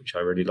language, which I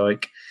really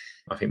like.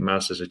 I think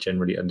Mazdas are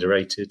generally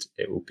underrated.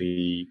 It will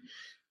be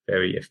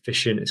very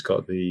efficient. It's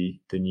got the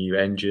new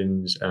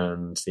engines,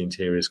 and the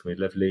interior is going to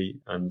be lovely.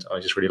 And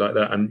I just really like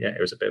that. And yeah, it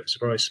was a bit of a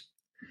surprise.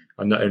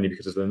 And not only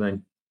because of the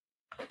name.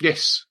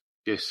 Yes.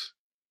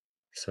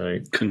 So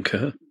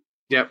concur.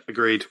 Yep,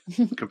 agreed.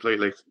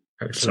 Completely.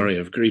 Excellent. Sorry,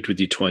 I've agreed with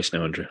you twice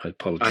now, Andrew. I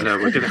apologize. I know,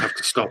 we're going to have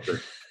to stop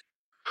it.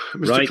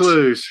 Mr. Right.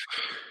 Clues.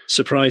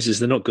 Surprises,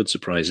 they're not good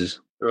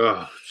surprises.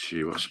 Oh,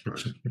 gee, what a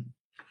surprise.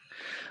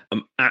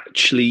 I'm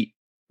actually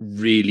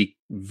really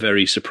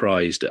very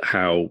surprised at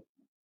how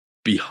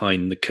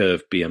behind the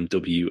curve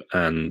BMW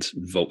and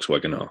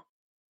Volkswagen are.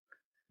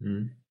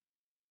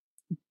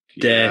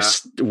 Yeah.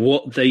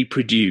 What they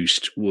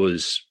produced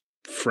was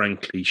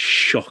frankly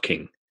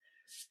shocking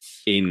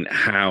in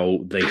how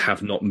they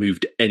have not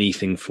moved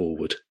anything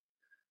forward.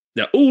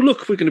 Now, oh,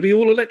 look, we're going to be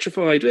all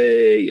electrified.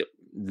 Hey!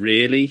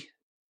 Really?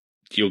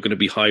 You're going to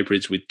be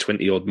hybrids with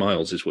 20 odd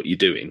miles is what you're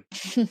doing.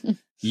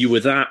 You were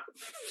that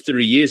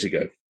 3 years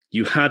ago.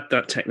 You had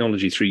that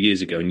technology 3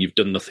 years ago and you've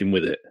done nothing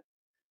with it,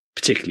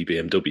 particularly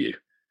BMW.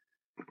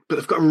 But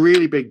they've got a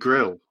really big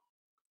grille.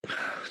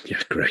 Yeah,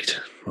 great.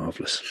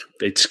 Marvellous.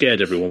 They'd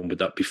scared everyone with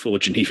that before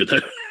Geneva, though.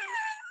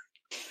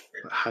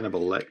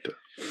 Hannibal Lecter.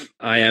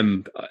 I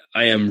am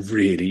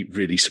really,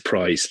 really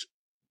surprised.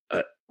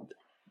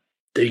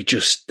 They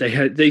just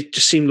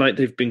seem like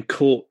they've been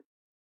caught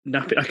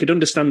napping. I could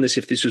understand this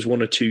if this was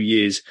 1 or 2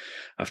 years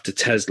after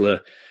Tesla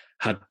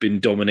had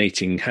been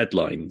dominating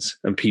headlines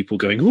and people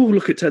going, "Oh,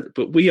 look at Tesla."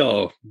 But we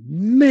are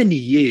many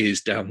years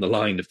down the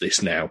line of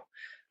this now,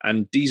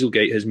 and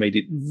Dieselgate has made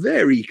it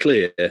very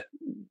clear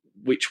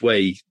which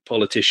way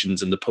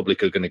politicians and the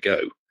public are going to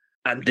go,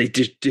 and they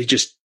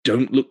just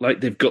don't look like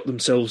they've got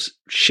themselves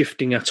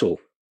shifting at all.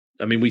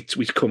 I mean, we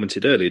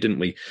commented earlier, didn't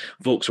we?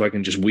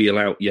 Volkswagen just wheel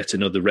out yet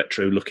another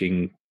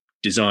retro-looking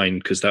design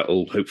because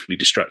that'll hopefully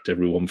distract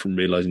everyone from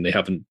realising they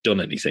haven't done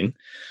anything.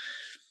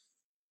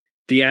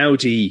 The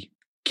Audi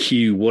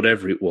Q,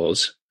 whatever it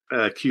was,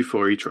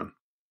 Q4 e-tron,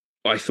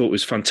 I thought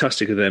was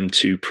fantastic of them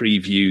to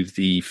preview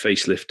the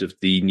facelift of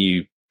the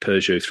new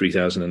Peugeot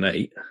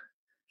 3008.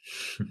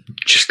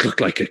 Just looked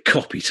like a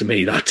copy to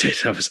me. That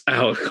did. I was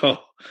out.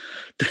 Oh.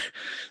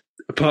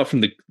 Apart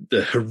from the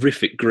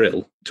horrific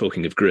grille,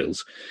 talking of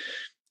grills,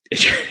 it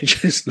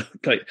just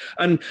looked like,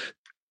 and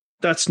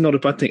that's not a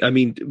bad thing. I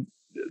mean,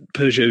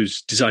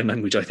 Peugeot's design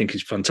language, I think,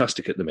 is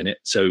fantastic at the minute,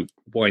 so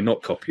why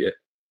not copy it?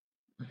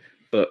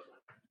 But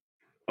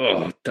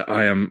I'm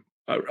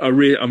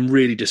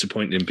really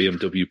disappointed in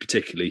BMW,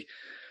 particularly.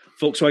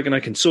 Volkswagen,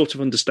 I can sort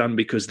of understand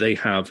because they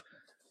have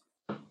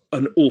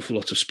an awful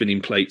lot of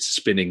spinning plates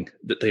spinning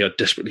that they are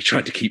desperately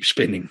trying to keep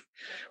spinning.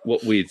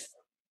 What with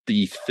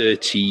the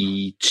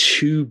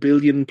 32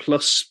 billion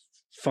plus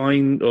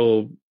fine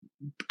or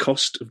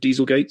cost of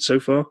Dieselgate so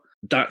far,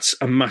 that's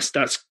a mass.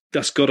 That's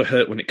got to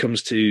hurt when it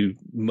comes to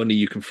money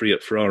you can free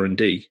up for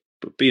R&D.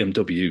 But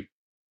BMW,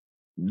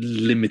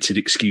 limited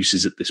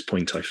excuses at this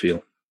point, I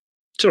feel.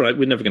 It's all right.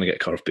 We're never going to get a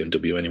car off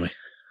BMW anyway.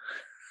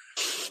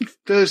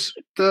 There's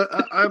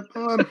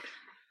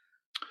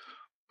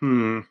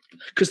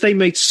because they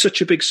made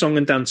such a big song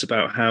and dance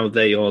about how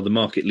they are the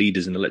market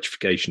leaders in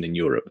electrification in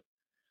Europe.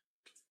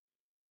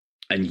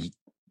 And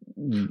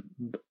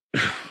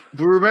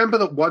remember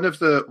that one of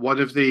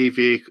the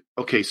vehicle.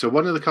 Okay, so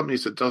one of the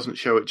companies that doesn't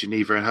show at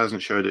Geneva and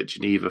hasn't showed at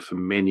Geneva for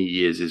many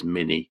years is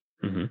Mini.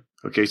 Mm-hmm.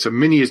 Okay, so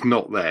Mini is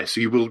not there,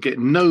 so you will get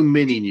no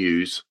Mini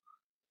news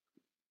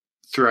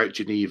throughout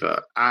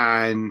Geneva,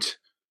 and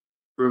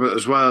remember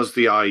as well as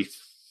the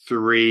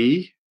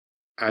i3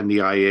 and the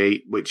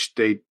i8, which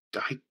there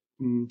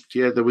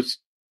was.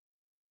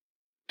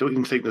 Don't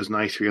even think there was an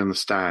i3 on the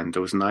stand.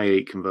 There was an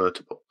i8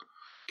 convertible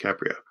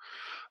cabrio,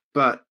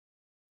 but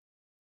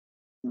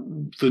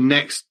the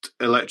next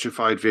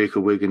electrified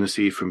vehicle we're going to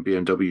see from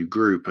BMW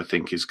Group, I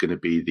think, is going to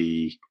be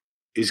the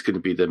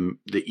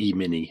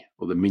e-Mini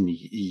or the Mini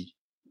E.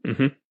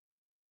 Mm-hmm.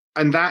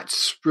 And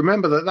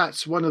remember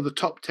that's one of the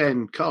top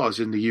 10 cars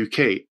in the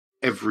UK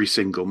every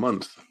single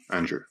month,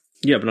 Andrew.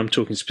 Yeah, but I'm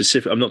talking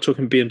specific. I'm not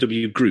talking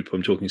BMW Group.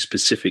 I'm talking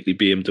specifically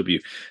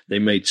BMW. They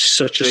made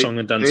such a song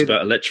and dance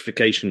about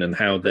electrification and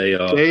how they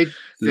are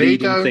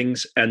leading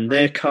things, and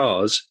their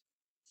cars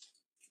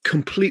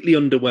completely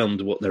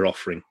underwhelmed what they're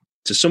offering.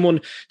 To someone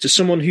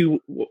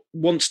who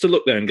wants to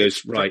look there and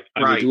goes, right,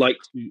 I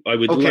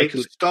would like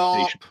a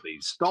stop,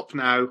 please. Stop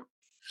now.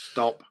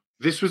 Stop.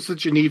 This was the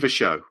Geneva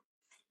show.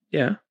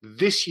 Yeah.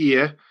 This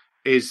year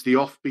is the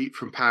offbeat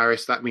from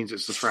Paris. That means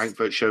it's the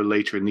Frankfurt show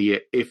later in the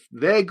year. If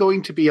they're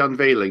going to be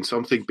unveiling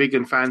something big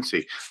and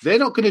fancy, they're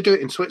not going to do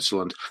it in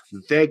Switzerland.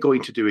 They're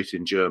going to do it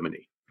in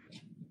Germany.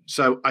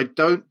 So I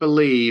don't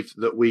believe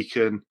that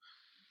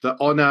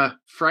on a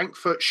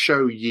Frankfurt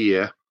show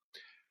year,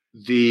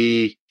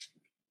 the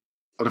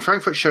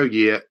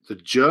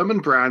German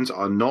brands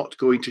are not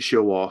going to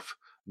show off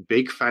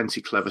big,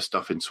 fancy, clever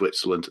stuff in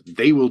Switzerland.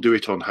 They will do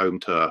it on home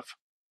turf,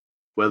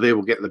 where they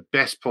will get the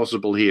best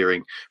possible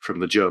hearing from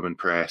the German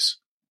press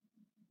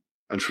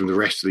and from the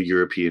rest of the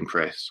European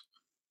press.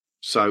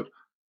 So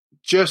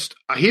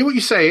I hear what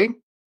you're saying.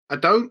 I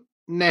don't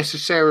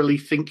necessarily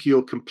think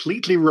you're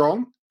completely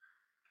wrong,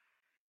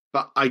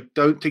 but I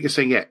don't think you're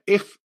saying,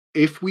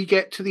 if we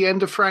get to the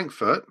end of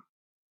Frankfurt,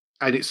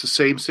 and it's the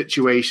same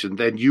situation,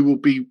 then you will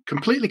be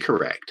completely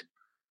correct.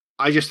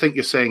 I just think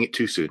you're saying it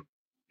too soon.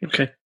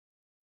 Okay.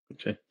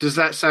 Does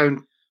that sound...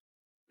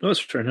 Oh, that's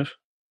fair enough.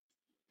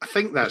 I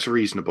think that's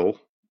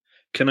reasonable.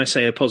 Can I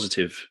say a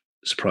positive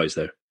surprise,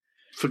 though?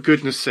 For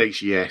goodness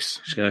sakes,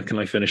 yes. Can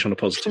I finish on a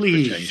positive?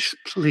 Please.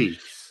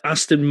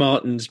 Aston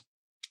Martin's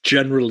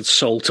general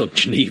assault on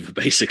Geneva,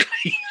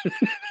 basically.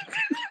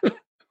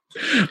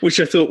 Which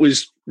I thought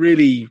was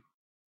really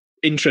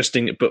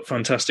interesting but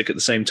fantastic at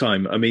the same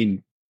time. I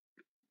mean,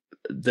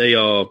 they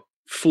are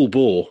full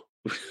bore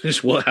is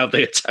how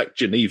they attack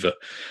Geneva.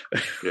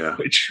 Yeah.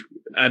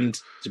 And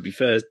to be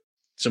fair,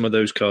 some of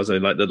those cars,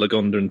 like the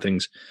Lagonda and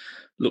things,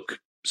 look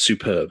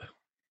superb.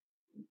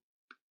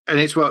 And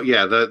it's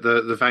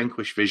the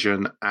Vanquish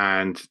Vision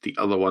and the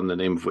other one, the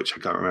name of which I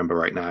can't remember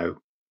right now.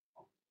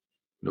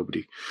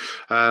 Nobody.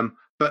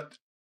 But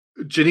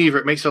Geneva,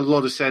 it makes a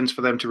lot of sense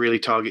for them to really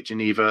target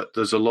Geneva.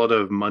 There's a lot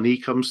of money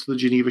comes to the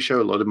Geneva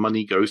show. A lot of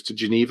money goes to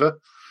Geneva.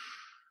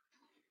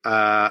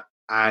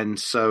 And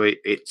so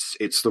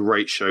it's the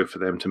right show for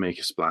them to make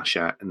a splash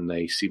at, and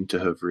they seem to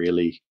have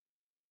really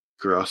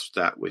grasped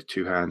that with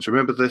two hands.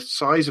 Remember, the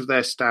size of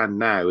their stand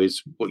now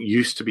is what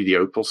used to be the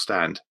Opel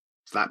stand.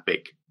 It's that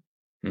big.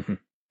 Mm-hmm.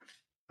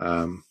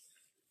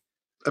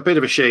 A bit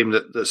of a shame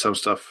that some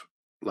stuff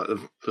like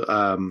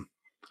the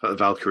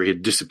Valkyrie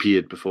had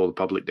disappeared before the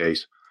public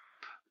days.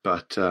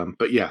 But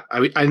yeah, I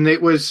mean, and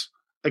it was,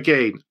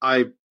 again,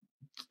 I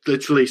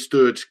literally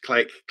stood,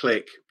 click,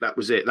 that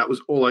was it. That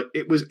was all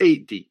it was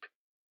 8 deep.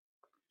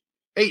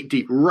 8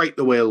 deep right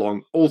the way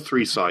along all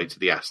three sides of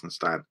the Aston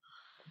stand.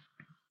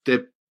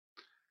 They're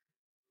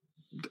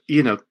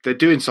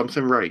doing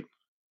something right.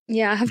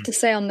 Yeah, I have to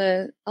say on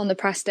the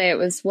press day it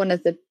was one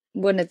of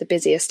the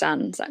busiest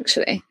stands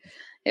actually.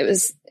 It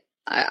was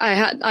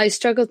I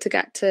struggled to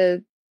get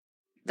to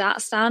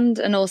that stand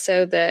and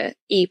also the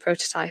E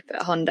prototype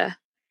at Honda.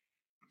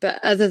 But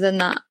other than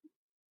that,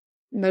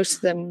 most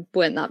of them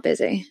weren't that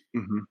busy.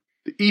 Mm-hmm.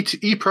 The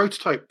E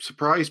prototype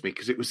surprised me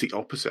because it was the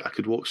opposite. I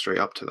could walk straight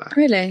up to that.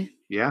 Really?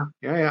 Yeah.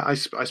 I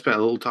spent a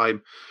little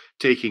time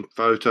taking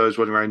photos,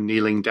 running around,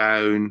 kneeling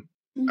down,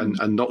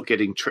 and not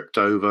getting tripped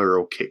over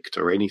or kicked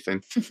or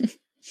anything.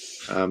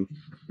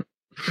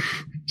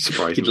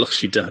 Surprising. You'd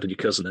lost your dad and your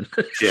cousin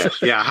then.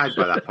 yeah, I had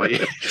by that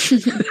point.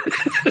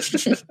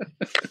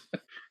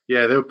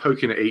 Yeah, they were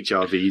poking at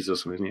HRVs or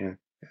something. Yeah.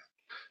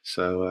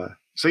 So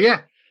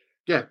yeah,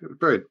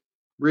 brilliant,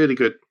 really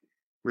good.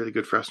 Really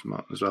good for Aston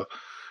Martin as well.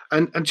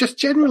 And just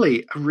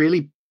generally a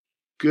really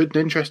good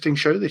and interesting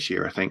show this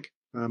year, I think.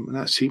 And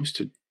that seems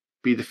to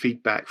be the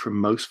feedback from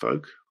most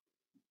folk.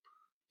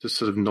 Just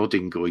sort of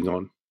nodding going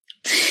on.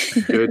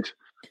 Good.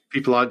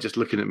 People aren't just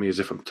looking at me as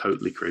if I'm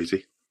totally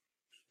crazy.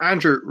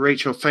 Andrew,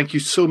 Rachel, thank you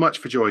so much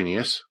for joining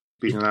us.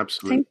 It's been an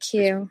absolute, Thank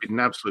you. It's been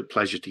an absolute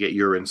pleasure to get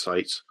your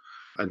insights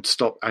and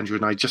stop Andrew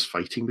and I just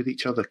fighting with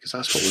each other, because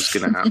that's what was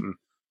going to happen.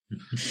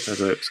 That's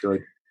how it's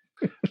going.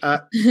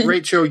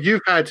 Rachel,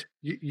 you've had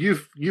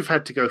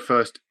to go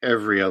first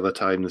every other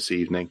time this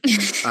evening.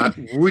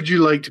 Would you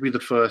like to be the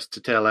first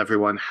to tell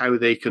everyone how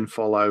they can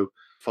follow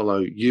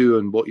you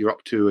and what you're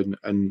up to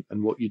and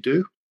what you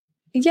do?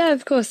 Yeah,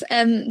 of course.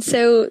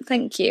 So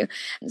thank you.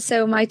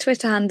 So my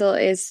Twitter handle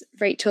is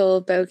Rachel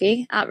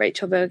Bogey, at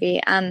Rachel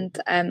Bogey, and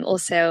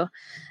also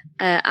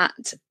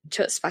at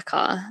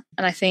Chutzbakar.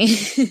 And I think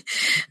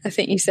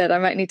you said I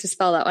might need to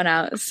spell that one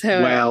out.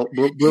 So well,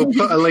 we'll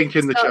put a link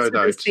in the show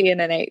notes. C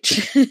and an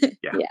H.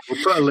 Yeah,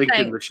 we'll put a link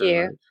in the show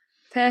notes.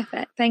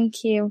 Perfect.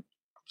 Thank you.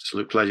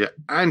 Absolute pleasure.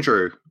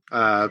 Andrew,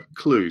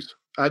 clues.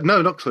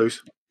 No, not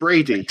clues.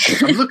 Brady.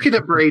 I'm looking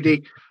at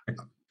Brady.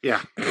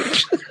 Yeah.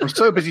 I'm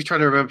so busy trying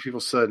to remember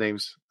people's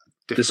surnames.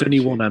 There's only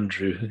one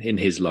Andrew in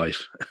his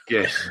life.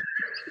 Yes.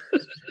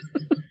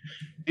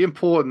 The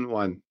important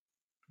one.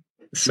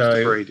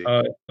 So,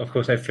 of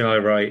course, everything I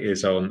write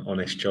is on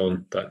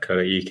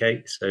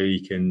honestjohn.co.uk, so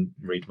you can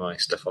read my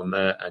stuff on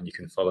there, and you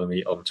can follow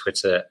me on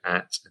Twitter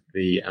at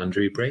the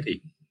Andrew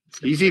Brady.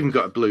 He's even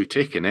got a blue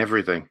tick and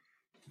everything.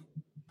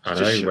 I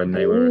know, when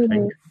they were a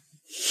thing.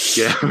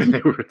 Yeah, when they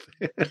were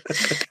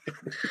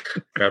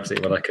Grabs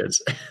it when I could.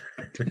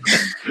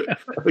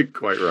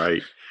 Quite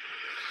right.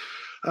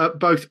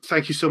 Both,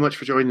 thank you so much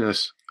for joining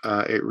us.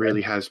 It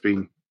really has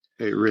been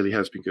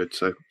good.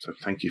 So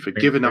thank you for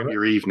giving up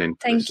your evening.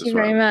 Thank you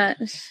very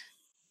much.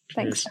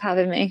 Thanks for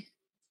having me.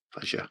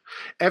 Pleasure.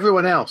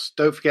 Everyone else,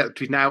 don't forget that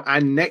between now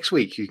and next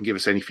week, you can give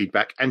us any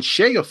feedback and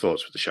share your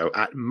thoughts with the show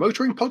at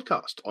Motoring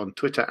Podcast on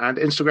Twitter and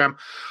Instagram,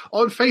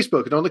 on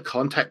Facebook, and on the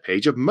contact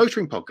page of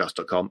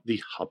motoringpodcast.com,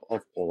 the hub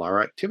of all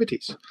our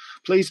activities.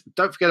 Please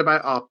don't forget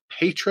about our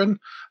Patreon,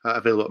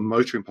 available at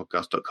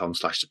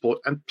motoringpodcast.com/support.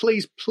 And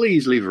please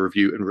leave a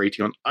review and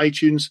rating on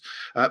iTunes.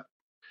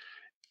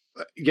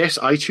 Yes,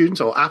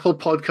 iTunes or Apple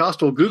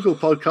Podcast or Google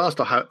Podcast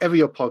or however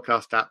your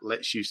podcast app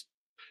lets you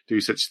do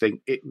such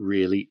thing. It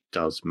really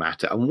does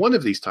matter. And one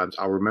of these times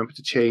I'll remember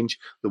to change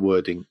the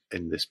wording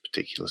in this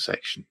particular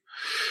section.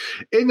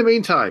 In the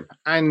meantime,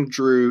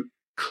 Andrew,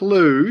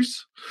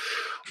 clues.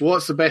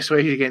 What's the best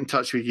way to get in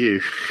touch with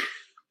you?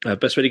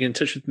 Best way to get in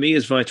touch with me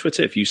is via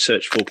Twitter. If you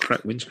search for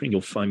Crack Windscreen,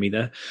 you'll find me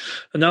there.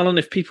 And Alan,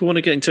 if people want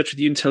to get in touch with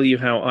you and tell you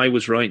how I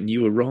was right and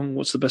you were wrong,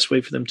 what's the best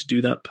way for them to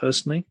do that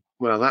personally?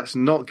 Well, that's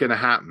not going to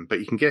happen,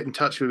 but you can get in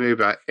touch with me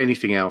about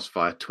anything else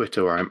via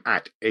Twitter, where I'm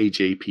at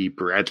AJP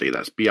Bradley.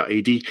 That's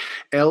BRADLEY.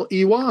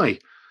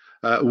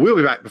 We'll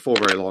be back before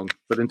very long,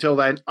 but until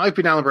then, I've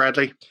been Alan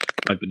Bradley.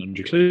 I've been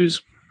Andrew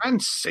Clues.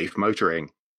 And safe motoring.